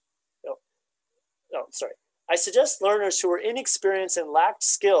strengthened. I suggest learners who were inexperienced and lacked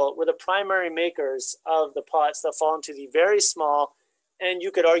skill were the primary makers of the pots that fall into the very small, and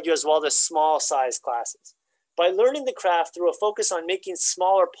you could argue as well, the small size classes. By learning the craft through a focus on making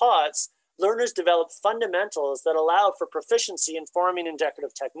smaller pots, learners developed fundamentals that allowed for proficiency in forming and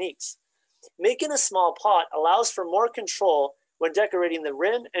decorative techniques. Making a small pot allows for more control when decorating the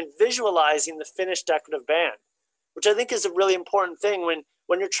rim and visualizing the finished decorative band, which I think is a really important thing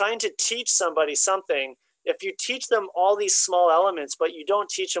when you're trying to teach somebody something. If you teach them all these small elements, but you don't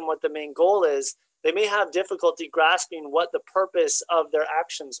teach them what the main goal is, they may have difficulty grasping what the purpose of their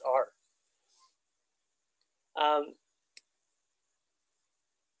actions are.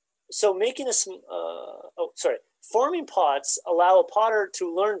 Forming pots allow a potter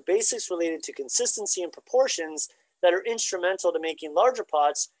to learn basics related to consistency and proportions that are instrumental to making larger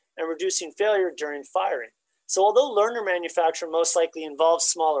pots and reducing failure during firing. So although learner manufacture most likely involves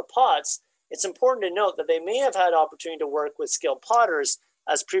smaller pots, it's important to note that they may have had opportunity to work with skilled potters,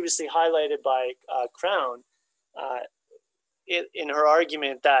 as previously highlighted by Crown in her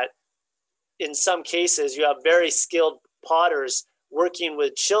argument that in some cases you have very skilled potters working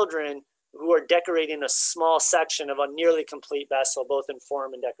with children who are decorating a small section of a nearly complete vessel, both in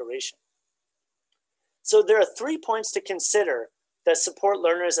form and decoration. So there are 3 points to consider that support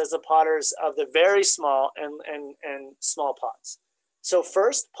learners as the potters of the very small and small pots. So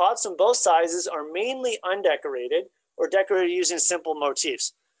first, pots in both sizes are mainly undecorated or decorated using simple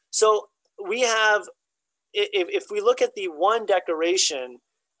motifs. So we have, if we look at the one decoration,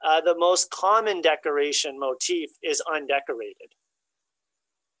 the most common decoration motif is undecorated.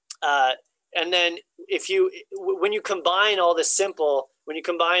 And then when you combine all the simple, when you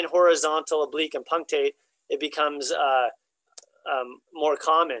combine horizontal, oblique, and punctate, it becomes more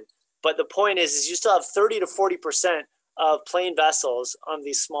common. But the point is you still have 30 to 40% of plain vessels on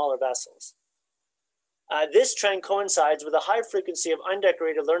these smaller vessels. This trend coincides with a high frequency of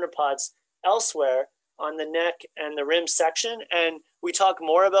undecorated learner pots elsewhere on the neck and the rim section. And we talk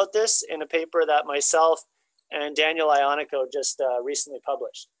more about this in a paper that myself and Daniel Ionico just recently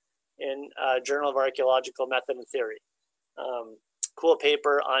published in Journal of Archaeological Method and Theory. Cool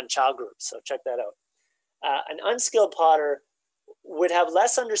paper on child groups, so check that out. An unskilled potter would have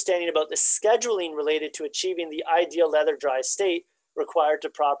less understanding about the scheduling related to achieving the ideal leather dry state required to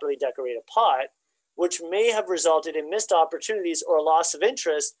properly decorate a pot, which may have resulted in missed opportunities or a loss of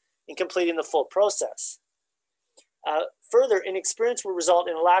interest in completing the full process. Further, inexperience will result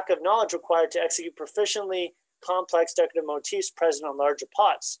in a lack of knowledge required to execute proficiently complex decorative motifs present on larger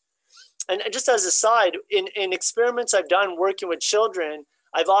pots. And just as a side, in experiments I've done working with children,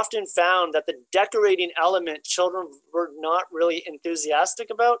 I've often found that the decorating element children were not really enthusiastic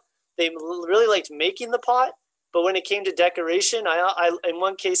about. They really liked making the pot, but when it came to decoration, in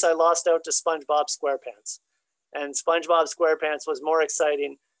one case I lost out to SpongeBob SquarePants. And SpongeBob SquarePants was more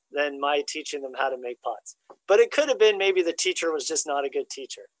exciting than my teaching them how to make pots. But it could have been maybe the teacher was just not a good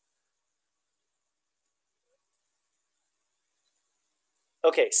teacher.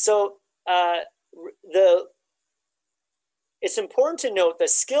 Okay, so it's important to note that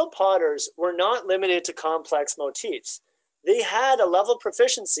skilled potters were not limited to complex motifs. They had a level of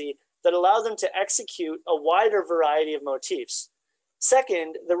proficiency that allowed them to execute a wider variety of motifs.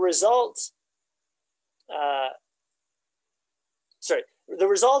 Second, the results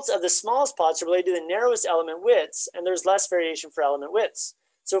of the smallest pots are related to the narrowest element widths, and there's less variation for element widths.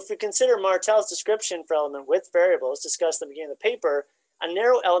 So if we consider Martel's description for element width variables discussed at the beginning of the paper, a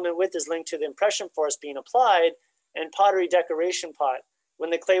narrow element width is linked to the impression force being applied and pottery decoration pot when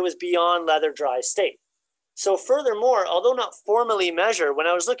the clay was beyond leather dry state. So furthermore, although not formally measured, when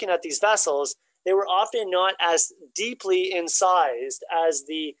I was looking at these vessels, they were often not as deeply incised as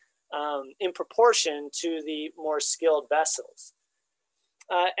the in proportion to the more skilled vessels.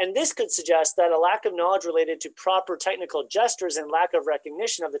 And this could suggest that a lack of knowledge related to proper technical gestures and lack of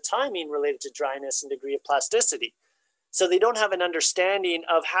recognition of the timing related to dryness and degree of plasticity. So they don't have an understanding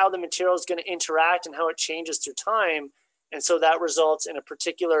of how the material is going to interact and how it changes through time. And so that results in a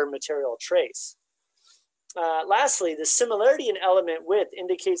particular material trace. Lastly, the similarity in element width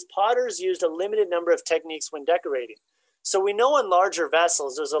indicates potters used a limited number of techniques when decorating. So we know in larger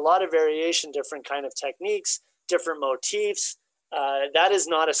vessels, there's a lot of variation, different kind of techniques, different motifs. That is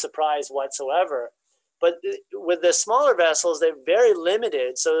not a surprise whatsoever. But with the smaller vessels, they're very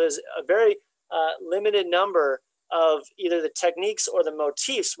limited. So there's a very limited number of either the techniques or the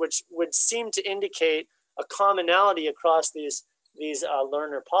motifs, which would seem to indicate a commonality across these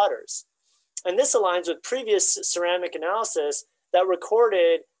learner potters. And this aligns with previous ceramic analysis that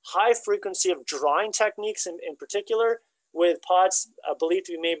recorded high frequency of drawing techniques in particular, with pots believed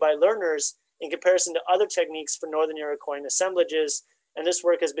to be made by learners in comparison to other techniques for Northern Iroquoian assemblages. And this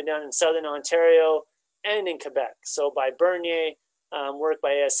work has been done in Southern Ontario and in Quebec. So by Bernier, work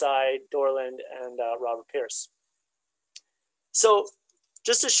by ASI, Dorland, and Robert Pierce. So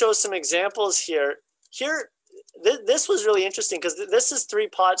just to show some examples here, this was really interesting because this is 3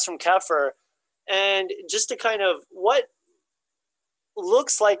 pots from Keffer. And just to kind of what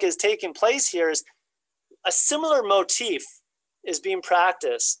looks like is taking place here is a similar motif is being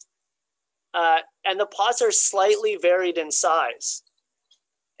practiced. And the pots are slightly varied in size.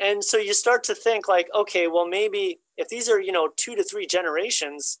 And so you start to think like, okay, well, maybe if these are, 2 to 3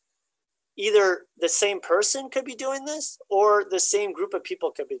 generations, either the same person could be doing this or the same group of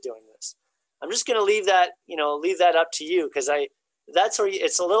people could be doing this. I'm just going to leave that up to you, because that's where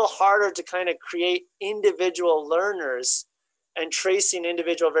it's a little harder to kind of create individual learners and tracing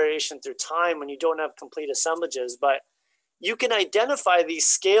individual variation through time when you don't have complete assemblages. But you can identify these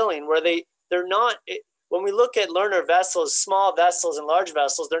scaling where they're not, when we look at learner vessels, small vessels and large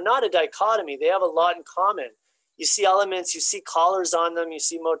vessels, they're not a dichotomy. They have a lot in common. You see elements, you see collars on them, you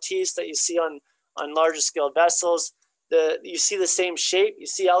see motifs that you see on larger scale vessels. You see the same shape, you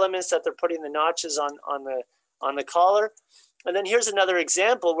see elements that they're putting the notches on the collar. And then here's another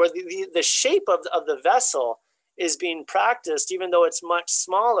example where the shape of the vessel is being practiced, even though it's much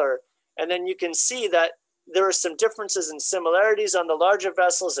smaller. And then you can see that there are some differences and similarities. On the larger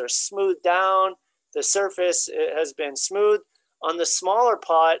vessels, they're smoothed down. The surface has been smooth. On the smaller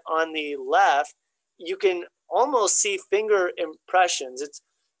pot on the left, you can almost see finger impressions. It's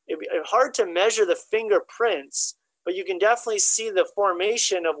hard to measure the fingerprints, but you can definitely see the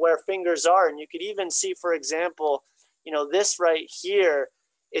formation of where fingers are. And you could even see, for example, this right here.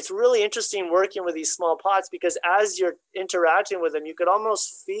 It's really interesting working with these small pots, because as you're interacting with them, you could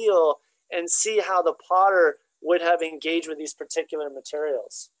almost feel and see how the potter would have engaged with these particular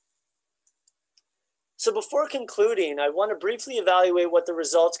materials. So before concluding, I want to briefly evaluate what the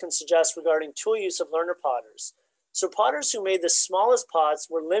results can suggest regarding tool use of learner potters. So potters who made the smallest pots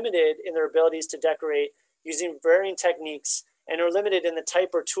were limited in their abilities to decorate using varying techniques, and are limited in the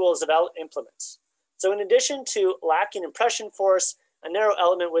type or tools of implements. So in addition to lacking impression force, a narrow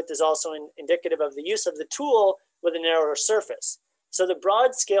element width is also indicative of the use of the tool with a narrower surface. So the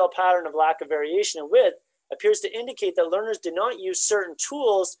broad scale pattern of lack of variation in width appears to indicate that learners did not use certain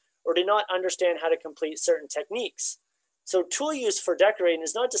tools or did not understand how to complete certain techniques. So tool use for decorating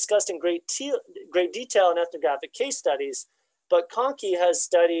is not discussed in great detail in ethnographic case studies, but Konke has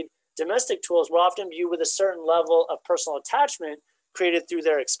studied domestic tools were often viewed with a certain level of personal attachment created through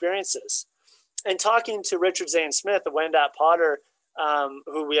their experiences. And talking to Richard Zane Smith, a Wendat potter,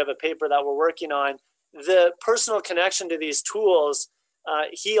 who we have a paper that we're working on, the personal connection to these tools,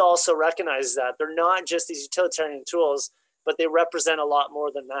 he also recognizes that they're not just these utilitarian tools, but they represent a lot more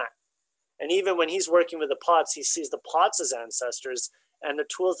than that. And even when he's working with the pots, he sees the pots as ancestors, and the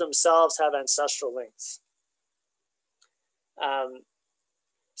tools themselves have ancestral links.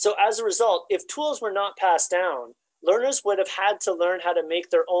 So as a result, if tools were not passed down, learners would have had to learn how to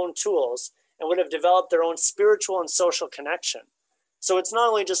make their own tools and would have developed their own spiritual and social connection. So it's not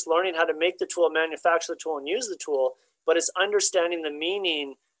only just learning how to make the tool, manufacture the tool, and use the tool, but it's understanding the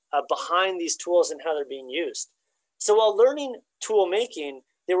meaning behind these tools and how they're being used. So while learning tool making,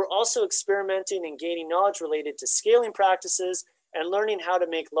 they were also experimenting and gaining knowledge related to scaling practices and learning how to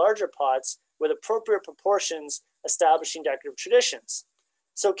make larger pots with appropriate proportions, establishing decorative traditions.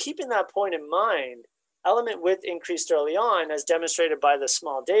 So keeping that point in mind, element width increased early on, as demonstrated by the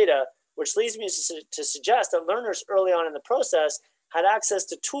small data, which leads me to suggest that learners early on in the process had access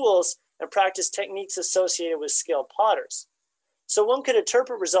to tools and practiced techniques associated with skilled potters. So one could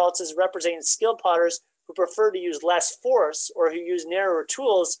interpret results as representing skilled potters who prefer to use less force or who use narrower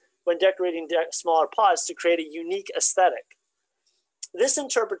tools when decorating smaller pots to create a unique aesthetic. This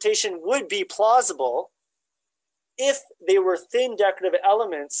interpretation would be plausible if they were thin decorative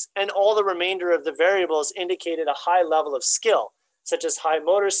elements and all the remainder of the variables indicated a high level of skill, such as high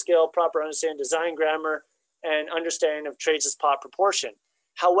motor skill, proper understanding of design grammar, and understanding of trades as pot proportion.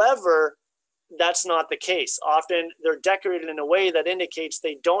 However, that's not the case. Often they're decorated in a way that indicates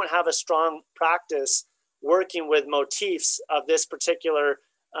they don't have a strong practice working with motifs of this particular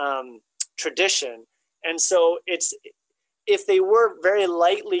tradition. And so if they were very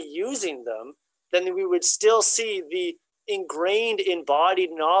lightly using them, then we would still see the ingrained embodied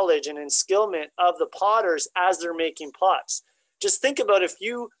knowledge and enskillment of the potters as they're making pots. Just think about if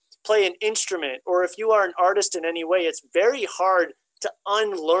you play an instrument or if you are an artist in any way, it's very hard to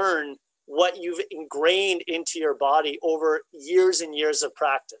unlearn what you've ingrained into your body over years and years of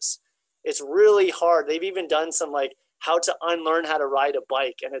practice. It's really hard. They've even done some like how to unlearn how to ride a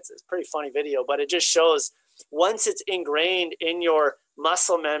bike. And it's a pretty funny video, but it just shows once it's ingrained in your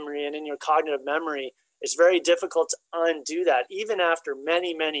muscle memory and in your cognitive memory, it's very difficult to undo that, even after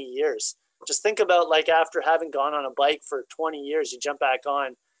many, many years. Just think about like after having gone on a bike for 20 years, you jump back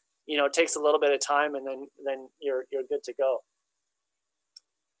on, you know, it takes a little bit of time, and then you're good to go.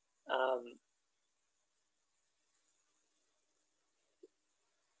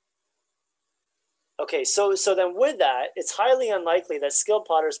 Okay, so then with that, it's highly unlikely that skilled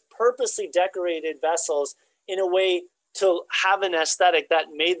potters purposely decorated vessels in a way to have an aesthetic that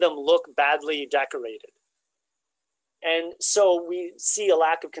made them look badly decorated. And so we see a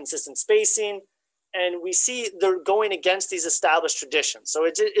lack of consistent spacing, and we see they're going against these established traditions. So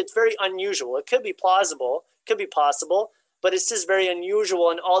it's very unusual. It could be plausible, could be possible, but it's just very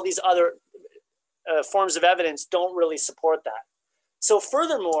unusual, and all these other forms of evidence don't really support that. So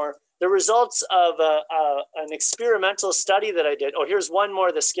furthermore, the results of an experimental study that I did, oh, here's one more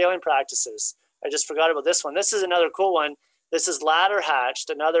of the scaling practices. I just forgot about this one. This is another cool one. This is ladder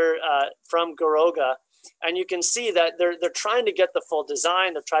hatched, another from Garoga. And you can see that they're trying to get the full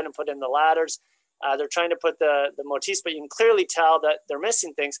design. They're trying to put in the ladders. They're trying to put the motifs, but you can clearly tell that they're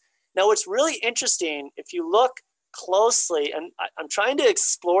missing things. Now, what's really interesting, if you look closely, and I'm trying to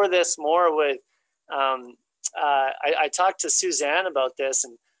explore this more with, I talked to Suzanne about this,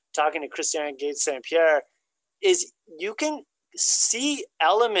 and talking to Christian Gates St. Pierre, is you can see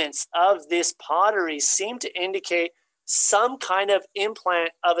elements of this pottery seem to indicate some kind of implant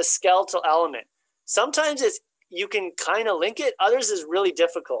of a skeletal element. Sometimes you can kind of link it, others is really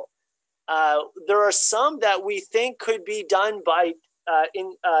difficult. There are some that we think could be done by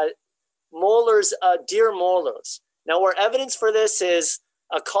molars, deer molars. Now, our evidence for this is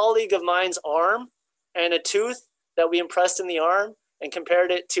a colleague of mine's arm and a tooth that we impressed in the arm and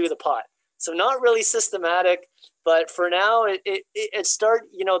compared it to the pot. So not really systematic, but for now, it started,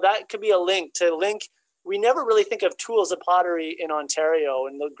 you know, that could be a link to link. We never really think of tools of pottery in Ontario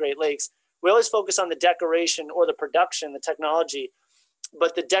and the Great Lakes. We always focus on the decoration or the production, the technology,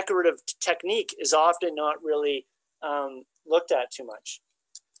 but the decorative technique is often not really looked at too much.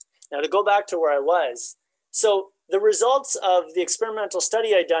 Now, to go back to where I was, so the results of the experimental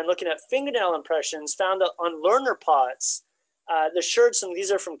study I'd done looking at fingernail impressions found that on learner pots, the Schertzen,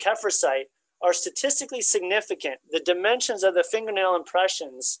 these are from Keffer site, are statistically significant. The dimensions of the fingernail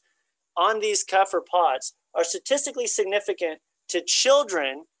impressions on these Keffer pots are statistically significant to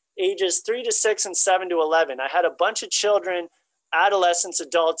children ages 3 to 6 and 7 to 11. I had a bunch of children, adolescents,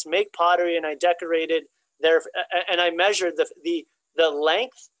 adults make pottery, and I decorated their, and I measured the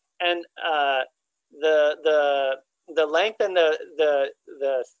length and the length and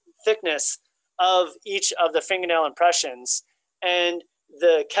the thickness of each of the fingernail impressions, and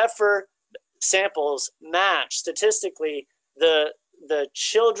the Keffer samples match statistically the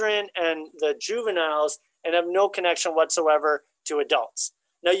children and the juveniles and have no connection whatsoever to adults.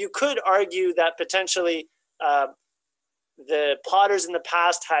 Now, you could argue that potentially the potters in the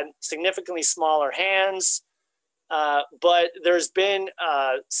past had significantly smaller hands, but there's been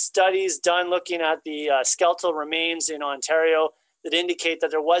studies done looking at the skeletal remains in Ontario that indicate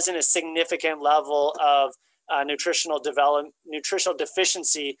that there wasn't a significant level of nutritional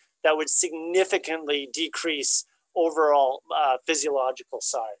deficiency that would significantly decrease overall physiological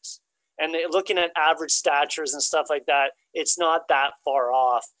size. And looking at average statures and stuff like that, it's not that far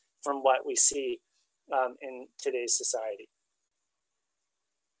off from what we see in today's society.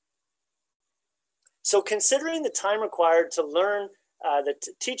 So considering the time required to learn the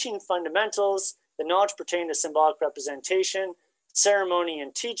teaching fundamentals, the knowledge pertaining to symbolic representation, ceremony,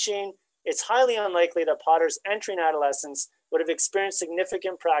 and teaching, it's highly unlikely that potters entering adolescence would have experienced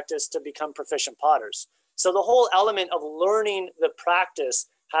significant practice to become proficient potters. So the whole element of learning the practice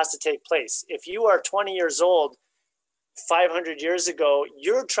has to take place. If you are 20 years old, 500 years ago,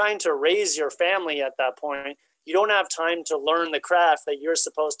 you're trying to raise your family at that point. You don't have time to learn the craft that you're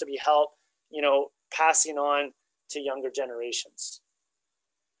supposed to be passing on to younger generations.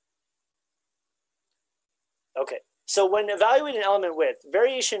 Okay, so when evaluating element width,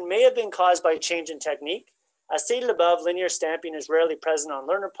 variation may have been caused by a change in technique. As stated above, linear stamping is rarely present on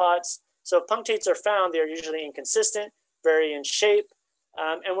learner pots. So if punctates are found, they are usually inconsistent, vary in shape,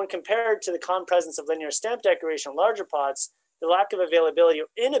 and when compared to the common presence of linear stamp decoration on larger pots, the lack of availability or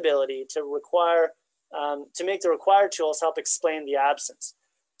inability to make the required tools help explain the absence.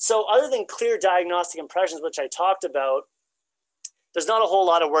 So other than clear diagnostic impressions, which I talked about, there's not a whole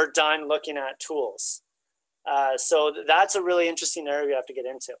lot of work done looking at tools. So that's a really interesting area we have to get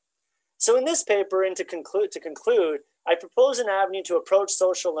into. So in this paper, and to conclude, I propose an avenue to approach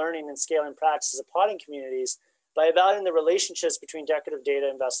social learning and scaling practices of potting communities by evaluating the relationships between decorative data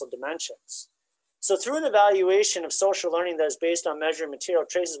and vessel dimensions. So through an evaluation of social learning that is based on measuring material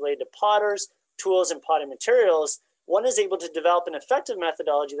traces related to potters, tools, and potting materials, one is able to develop an effective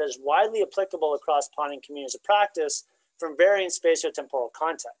methodology that is widely applicable across potting communities of practice from varying spatiotemporal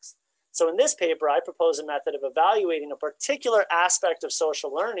contexts. So in this paper, I propose a method of evaluating a particular aspect of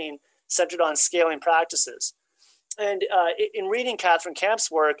social learning centered on scaling practices. And in reading Catherine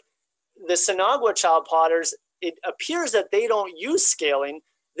Camp's work, the Sinagua child potters, it appears that they don't use scaling.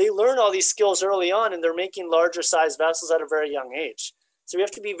 They learn all these skills early on, and they're making larger size vessels at a very young age. So we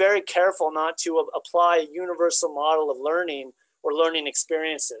have to be very careful not to apply a universal model of learning or learning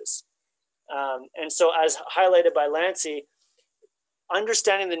experiences. And so as highlighted by Lancy,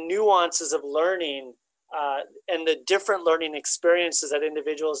 understanding the nuances of learning and the different learning experiences that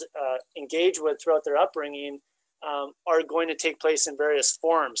individuals engage with throughout their upbringing are going to take place in various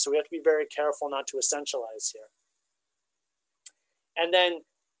forms. So we have to be very careful not to essentialize here. And then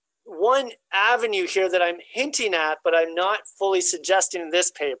one avenue here that I'm hinting at, but I'm not fully suggesting in this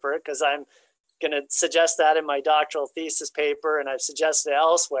paper, because I'm going to suggest that in my doctoral thesis paper, and I've suggested it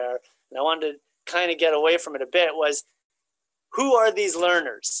elsewhere, and I wanted to kind of get away from it a bit, was who are these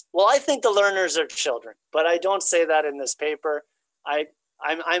learners? Well, I think the learners are children, but I don't say that in this paper.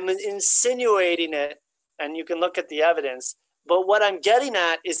 I'm insinuating it, and you can look at the evidence. But what I'm getting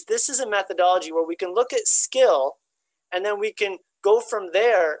at is this is a methodology where we can look at skill, and then we can go from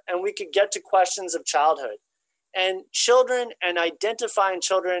there, and we could get to questions of childhood. And children and identifying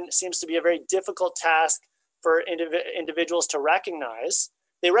children seems to be a very difficult task for individuals to recognize.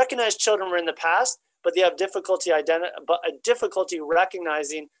 They recognize children were in the past, but they have difficulty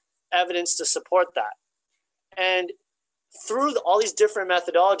recognizing evidence to support that. And through all these different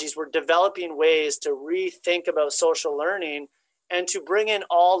methodologies, we're developing ways to rethink about social learning and to bring in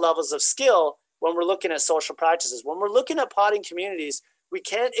all levels of skill when we're looking at social practices. When we're looking at potting communities, we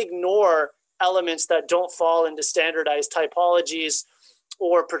can't ignore elements that don't fall into standardized typologies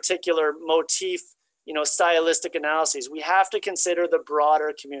or particular motif, stylistic analyses. We have to consider the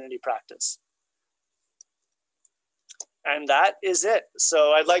broader community practice. And that is it.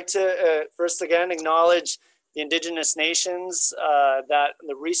 So I'd like to first again acknowledge the Indigenous nations, that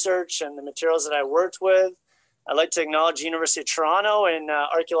the research and the materials that I worked with. I'd like to acknowledge the University of Toronto and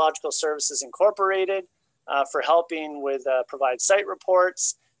Archaeological Services Incorporated for helping with provide site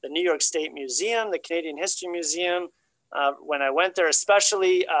reports, the New York State Museum, the Canadian History Museum. When I went there,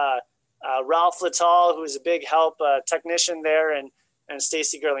 especially Ralph Littall, who was a big help technician there, and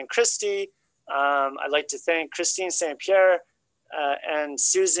Stacy Gerling Christie. I'd like to thank Christine St. Pierre and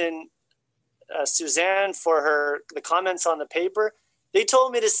Suzanne for the comments on the paper. They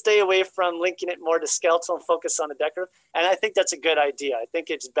told me to stay away from linking it more to skeletal and focus on the decorative, and I think that's a good idea. I think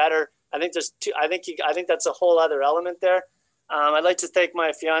it's better. I think there's two. I think that's a whole other element there. I'd like to thank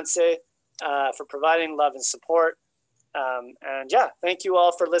my fiance for providing love and support. And yeah, thank you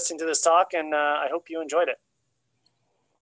all for listening to this talk, and I hope you enjoyed it.